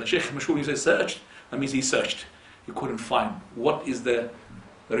searched. And the Sheikh Mashhur, he said searched, that means he searched. He couldn't find what is the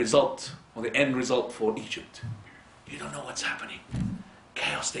result or the end result for Egypt. You don't know what's happening.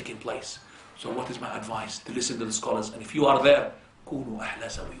 Chaos taking place. So what is my advice? To listen to the scholars. And if you are there,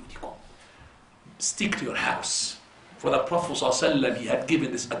 stick to your house. For the Prophet ﷺ, he had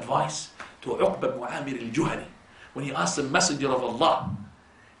given this advice to Uqba ibn Amir al-Juhani. When he asked the Messenger of Allah,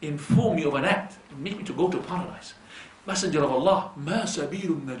 inform me of an act, make me to go to paradise. Messenger of Allah, ma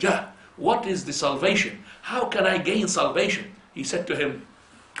sabilun najah. What is the salvation? How can I gain salvation? He said to him,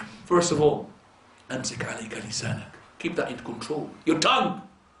 first of all, amsik alayka lisanak. Keep that in control. Your tongue.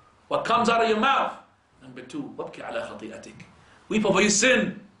 What comes out of your mouth. Number two, wabki ala khati'atik. Weep over your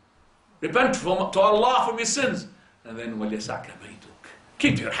sin. Repent to Allah from your sins. And then, وَلْيَسَعْكَ بَيْتُكَ.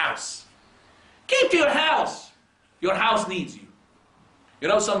 Keep to your house. Keep to your house. Your house needs you. You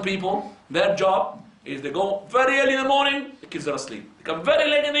know, some people, their job is they go very early in the morning, the kids are asleep. They come very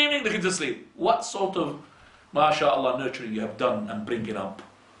late in the evening, the kids are asleep. What sort of, mashallah, nurturing you have done and bringing up?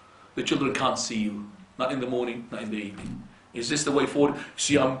 The children can't see you. Not in the morning, not in the evening. Is this the way forward?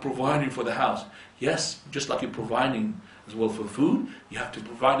 See, I'm providing for the house. Yes, just like you're providing as well for food, you have to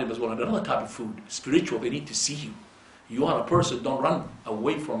provide them as well another type of food. Spiritual, they need to see you. You are a person, don't run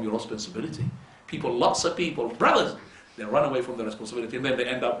away from your responsibility. People, lots of people, brothers, they run away from their responsibility and then they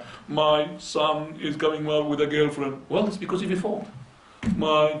end up, my son is going well with a girlfriend. Well, it's because of your fault.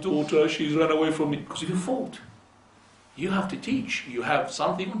 My daughter, she's run away from me because of your fault. You have to teach. You have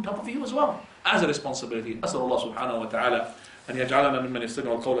something on top of you as well. As a responsibility. أسأل الله سبحانه وتعالى أن يجعلنا ممن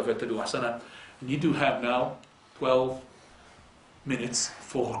يستمع القول فيتبع أحسنه. And you do have now 12 minutes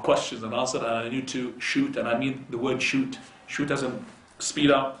for questions and answers, and I need to shoot, and I mean the word shoot. Shoot doesn't speed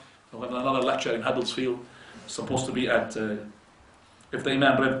up. We have another lecture in Huddersfield. It's supposed to be at, if the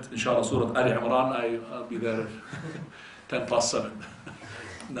Imam read, inshallah, Surah Ali Imran, I'll be there 10 past 7.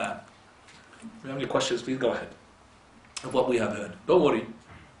 Nah. If you have any questions, please go ahead. Of what we have heard. Don't worry.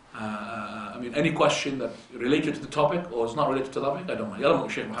 I mean, any question that related to the topic or is not related to the topic, I don't mind. Yalla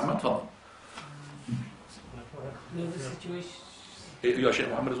Sheikh Muhammad, fadal. The situation. You are Sheikh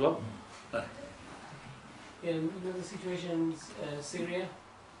Muhammad as well? In the situation in Syria,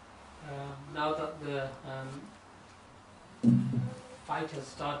 now that the fight has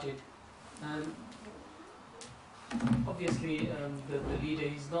started, obviously the leader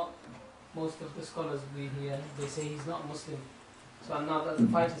is not, most of the scholars they say he's not Muslim. So now that the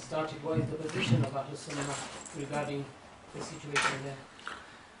fight has started, what is the position of Ahlus Sunnah regarding the situation there?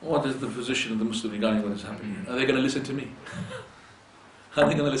 What is the position of the Muslim regarding what is happening here? Are they going to listen to me? Are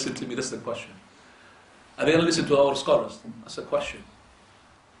they going to listen to me? That's the question. Are they going to listen to our scholars? That's the question.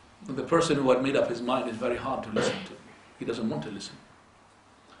 The person who had made up his mind is very hard to listen to. He doesn't want to listen.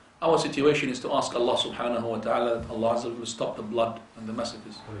 Our situation is to ask Allah subhanahu wa ta'ala that Allah Azza wa Jalla will stop the blood and the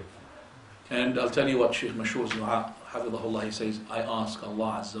massacres. And I'll tell you what Shaykh Mashur's dua, Hafidhahullah, he says, I ask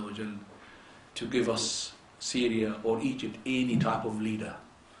Allah Azza wa Jalla to give us Syria or Egypt any type of leader,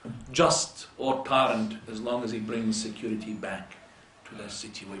 just or tyrant, as long as he brings security back to that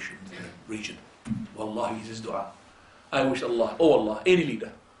situation, to that region. Wallahi, is his dua. I wish Allah, oh Allah, any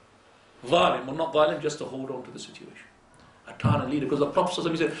leader, zalim or not zalim, just to hold on to the situation. A tyrant leader, because the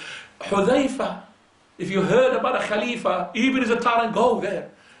Prophet said, Hudhayfa, if you heard about a Khalifa, even as a tyrant, go there.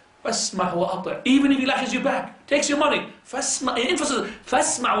 Fasma' wa ati'. Even if he lashes you back, takes your money. Fasma', emphasis,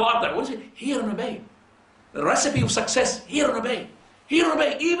 fasma' wa ati'. What is it? Hear and obey. The recipe of success, hear and obey. Hear and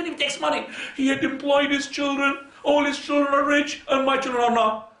obey, even if he takes money. He had employed his children, all his children are rich, and my children are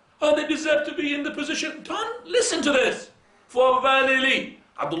not. And they deserve to be in the position. Don't listen to this. For verily,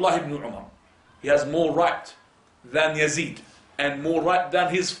 Abdullah ibn Umar, he has more right than Yazid, and more right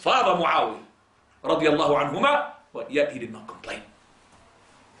than his father Muawiyah, radiyallahu anhuma, but yet he did not complain.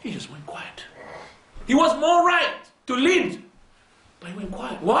 He just went quiet. He was more right to lead, but he went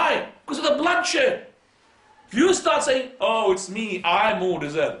quiet. Why? Because of the bloodshed. If you start saying, oh, it's me, I more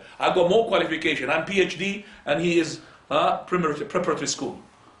deserve, I got more qualification, I'm PhD, and he is preparatory school,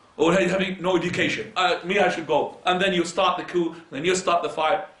 or having no education, me, I should go. And then you start the coup, then you start the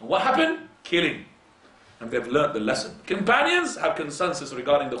fight. And what happened? Killing. And they've learnt the lesson. Companions have consensus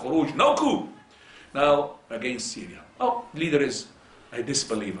regarding the khuruj, no coup. Now, against Syria. Oh, leader is a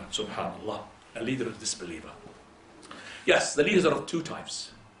disbeliever, subhanallah. A leader is a disbeliever. Yes, the leaders are of two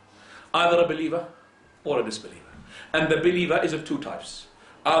types. Either a believer or a disbeliever. And the believer is of two types.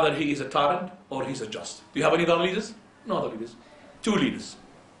 Either he is a tyrant or he's a just. Do you have any other leaders? No other leaders. Two leaders.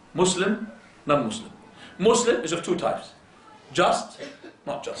 Muslim, non-Muslim. Muslim is of two types. Just,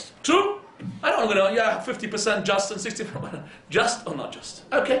 not just. True? I don't know, yeah, 50% just and 60% just or not just.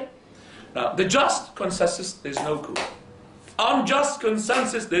 Okay. Now, the just consensus, there's no coup. Unjust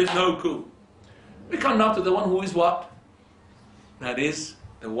consensus, there's no coup. We come now to the one who is what? That is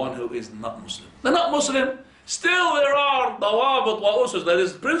the one who is not Muslim. The not Muslim, still there are dawabit wa usus, there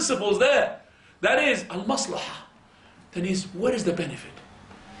is principles there. That is al-maslaha. That is, what is the benefit?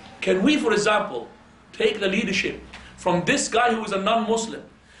 Can we, for example, take the leadership from this guy who is a non-Muslim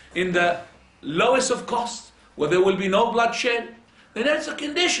in the lowest of costs, where there will be no bloodshed? Then that's the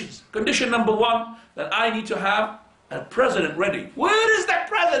conditions. Condition number one, that I need to have a president ready. Where is that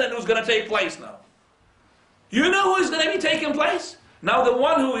president who's going to take place now? You know who is going to be taking place? Now the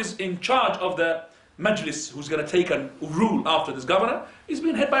one who is in charge of the majlis, who's going to take and rule after this governor, is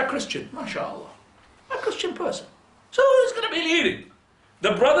being head by a Christian, mashallah. A Christian person. So who's going to be leading?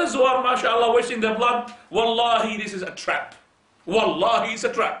 The brothers who are, mashallah, wasting their blood, wallahi, this is a trap. Wallahi, it's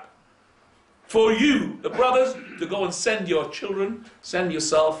a trap. For you, the brothers, to go and send your children, send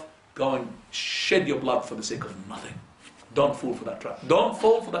yourself, go and shed your blood for the sake of nothing. Don't fall for that trap. Don't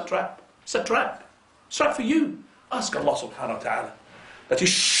fall for that trap. It's a trap. It's a trap for you. Ask Allah subhanahu wa ta'ala that He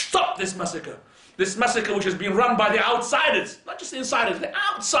stop this massacre. This massacre which has been run by the outsiders. Not just the insiders, the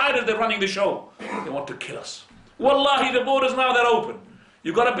outsiders, they're running the show. They want to kill us. Wallahi, the borders now, they're open.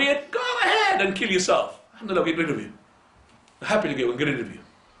 You've got a beard? Go ahead and kill yourself. Alhamdulillah, we'll get rid of you. We're happy to get rid of you.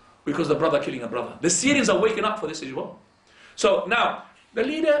 Because the brother killing a brother. The Syrians are waking up for this as well. So now, the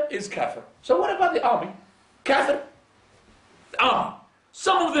leader is kafir. So what about the army? Kafir? The army.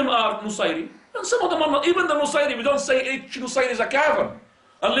 Some of them are Nusayri, and some of them are not. Even the Nusayri, we don't say each Nusayri is a kafir,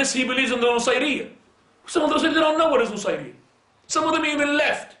 unless he believes in the Nusayriyah. Some of those, they don't know what is Nusayriyah. Some of them even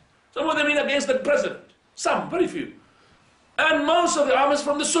left. Some of them even against the president. Some, very few. And most of the army is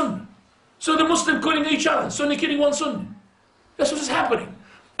from the Sunnah. So the Muslim killing each other, Sunni killing one Sunni. That's what is happening.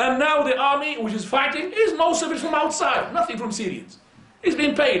 And now the army, which is fighting, is most of it from outside, nothing from Syrians. He's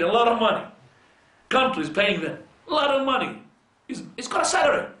being paid a lot of money. Countries paying them a lot of money. He's got a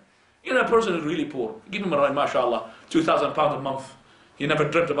salary. You know, a person is really poor. Give him a mashallah, £2,000 a month. He never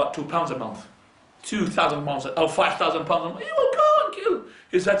dreamt about £2 a month. £2,000 or £5,000 a month. He will go and kill.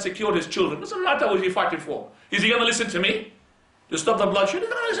 He's had secured his children. Doesn't matter what he's fighting for. Is he going to listen to me? To stop the bloodshed? He's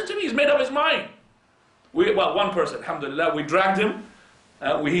not going to listen to me. He's made up his mind. Well, one person, alhamdulillah, we dragged him.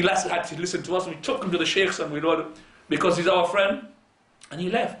 He had to listen to us. We took him to the sheikhs and we wrote, because he's our friend, and he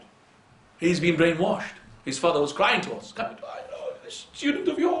left. He's been brainwashed. His father was crying to us, coming to, I know, this student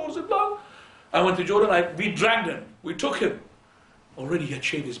of yours and blah. I went to Jordan, we dragged him, we took him. Already he had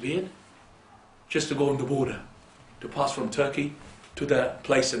shaved his beard, just to go on the border, to pass from Turkey to the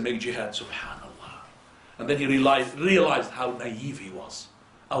place and make jihad, subhanallah. And then he realized how naive he was.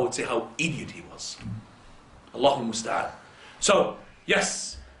 I would say how idiot he was. Allahumma musta'an. So,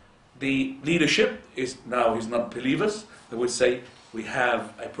 yes, the leadership is not believers. They would say, we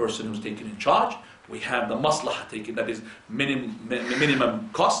have a person who's taken in charge. We have the maslahah taken, that is minimum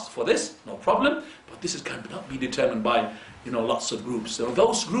cost for this, no problem. But this cannot be determined by lots of groups. So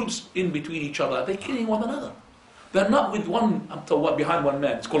those groups in between each other, they're killing one another. They're not with behind one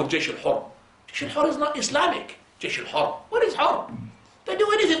man. It's called Jaysh al-Hur. Jaysh al-Hur is not Islamic. Jaysh al-Hur. What is Hur? They do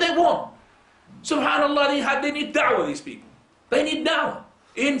anything they want. Subhanallah, they need da'wah, these people. They need da'wah.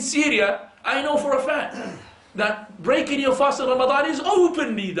 In Syria, I know for a fact that breaking your fast in Ramadan is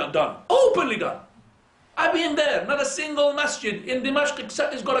openly done. Openly done. I've been there. Not a single masjid in Dimashq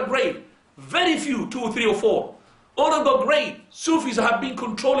except it's got a grave. Very few, 2 or 3 or 4. All of the great Sufis have been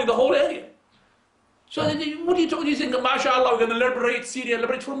controlling the whole area. So what do you think, mashallah, we're going to liberate Syria?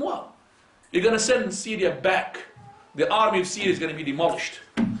 Liberate from what? You're going to send Syria back. The army of Syria is going to be demolished.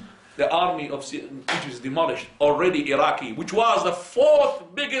 The army of Egypt is demolished. Already Iraqi, which was the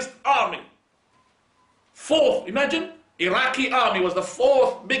 4th biggest army. 4th, imagine. Iraqi army was the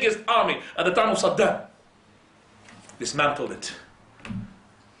 4th biggest army at the time of Saddam. Dismantled it.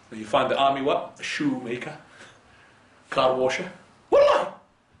 And you find the army what? A shoemaker. Car washer. Wallah!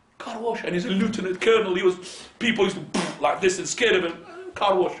 Car washer. And he's a lieutenant colonel. People used to like this and scared of him.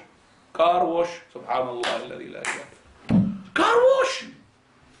 Car wash. Car wash. Subhanallah. Car wash.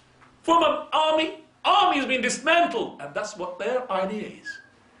 From an army. Army has been dismantled. And that's what their idea is.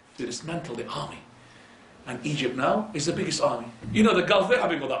 To dismantle the army. And Egypt now is the biggest army. The Gulf, they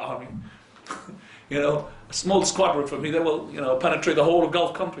haven't got that army. A small squadron from here, they will, penetrate the whole of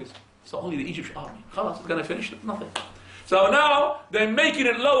Gulf countries. So only the Egyptian army. Khalas, it's going to finish it. Nothing. So now they're making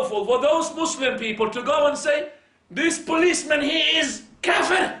it lawful for those Muslim people to go and say, this policeman, he is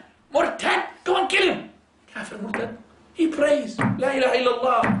kafir, murtad, go and kill him. Kafir, murtad. He prays, La ilaha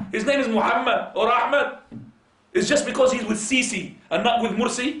illallah. His name is Muhammad or Ahmed. It's just because he's with Sisi and not with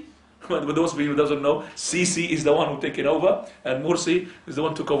Mursi. But for those people who doesn't know, Sisi is the one who taken over and Mursi is the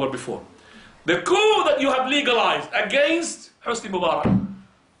one who took over before. The coup that you have legalized against Hosni Mubarak.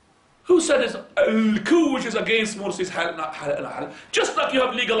 Who said it's a coup which is against Morsi's halal? Just like you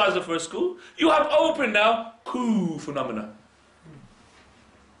have legalized the first coup, you have opened now coup phenomena.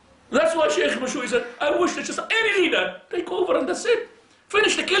 That's why Sheikh Mashoui said, I wish that just any leader take over and that's it.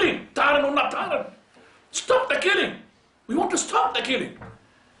 Finish the killing. Taran or not Taran. Stop the killing. We want to stop the killing.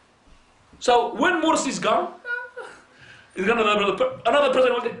 So when Morsi's gone, another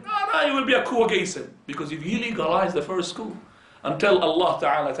president will say, no, it will be a coup against him. Because if you legalize the first coup, until Allah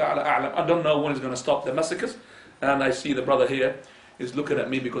Ta'ala A'lam, I don't know when he's going to stop the massacres. And I see the brother here is looking at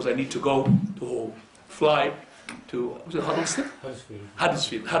me because I need to go to fly to, was it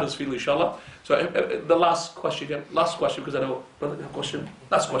Huddersfield, inshallah. So the last question because I know, brother, you have a question?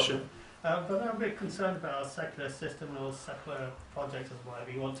 Last question. But I'm a bit concerned about our secular system or secular project, as whatever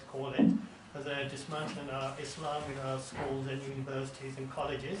you want to call it, as a dismantling our Islam in our schools and universities and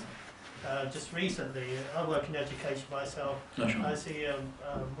colleges. Just recently, I work in education myself. I see a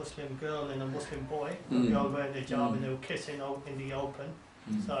Muslim girl and a Muslim boy go wearing a hijab and they were kissing in the open.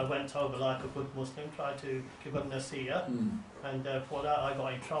 So I went over like a good Muslim, tried to give them nasiya, and for that I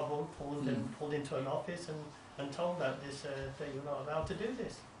got in trouble, pulled into an office and told that you're not allowed to do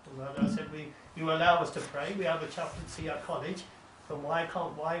this. And I said, you allow us to pray, we have a chaplaincy at college, so why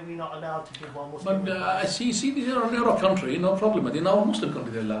are we not allowed to give one Muslim? But I see these are in our country, no problem. But in our Muslim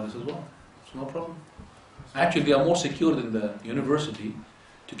country they allow this as well. It's no problem. Actually they are more secure in the university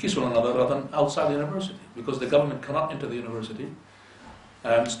to kiss one another rather than outside the university, because the government cannot enter the university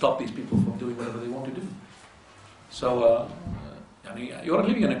and stop these people from doing whatever they want to do. So you are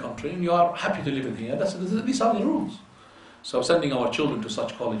living in a country and you are happy to live in here. These are the rules. So sending our children to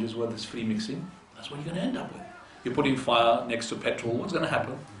such colleges where there's free mixing, that's what you're going to end up with. You're putting fire next to petrol, what's going to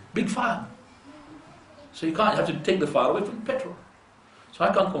happen? Big fire. So you have to take the fire away from the petrol. So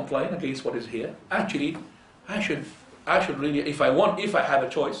I can't complain against what is here. Actually, I should really, if I had a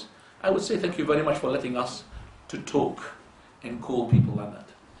choice, I would say thank you very much for letting us to talk and call people like that.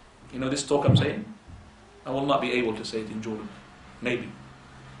 This talk I'm saying, I will not be able to say it in Jordan. Maybe.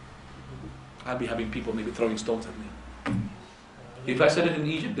 I'll be having people maybe throwing stones at me. If I said it in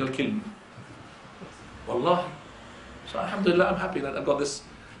Egypt, they'll kill me. Wallah. So alhamdulillah, I'm happy that I've got this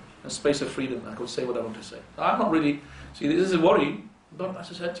space of freedom. I could say what I want to say. I'm not really, this is a worry, but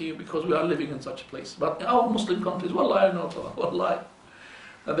as I said to you, because we are living in such a place. But in our Muslim countries, wallah, I know, wallah.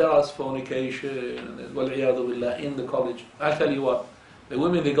 And there is fornication, and there's wal-iyadu billah in the college. I'll tell you what, the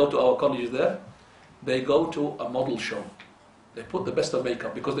women, they go to our colleges there, they go to a model show. They put the best of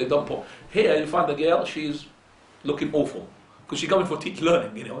makeup because they don't put. Here you find the girl, she's looking awful because she's going for teach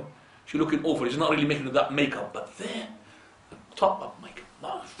learning, you know. She's looking awful. She's not really making that makeup, but there, the top of makeup.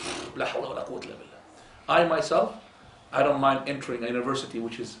 La hawla wa la quwwata illa billah. I myself, I don't mind entering a university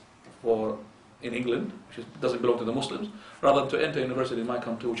which is in England, which doesn't belong to the Muslims, rather than to enter a university in my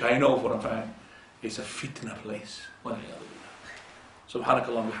country, which I know for a fact is a fitna place.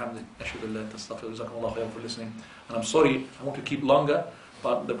 Subhanakallah wa bihamdik, ashhadu an la ilaha illa anta astaghfiruka wa atubu ilayk for listening. And I'm sorry, I want to keep longer,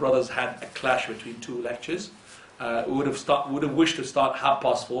 but the brothers had a clash between two lectures. We would have wished to start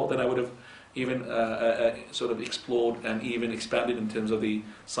 4:30, then I would have even sort of explored and even expanded in terms of the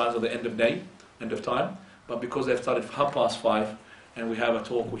signs of the end of day, end of time. But because they've started 5:30, and we have a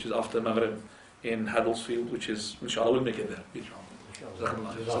talk which is after Maghrib in Haddlesfield, which is, inshallah, we'll make it there.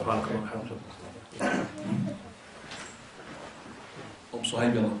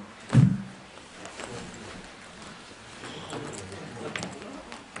 Suhaib, yalla.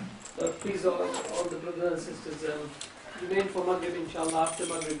 Please, all the brothers and sisters, remain for Maghrib, inshallah. After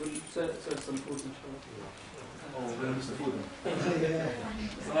Maghrib, we'll serve some food, inshallah. Oh, we're going to miss the food then.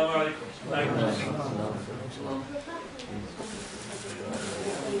 Assalamu alaikum.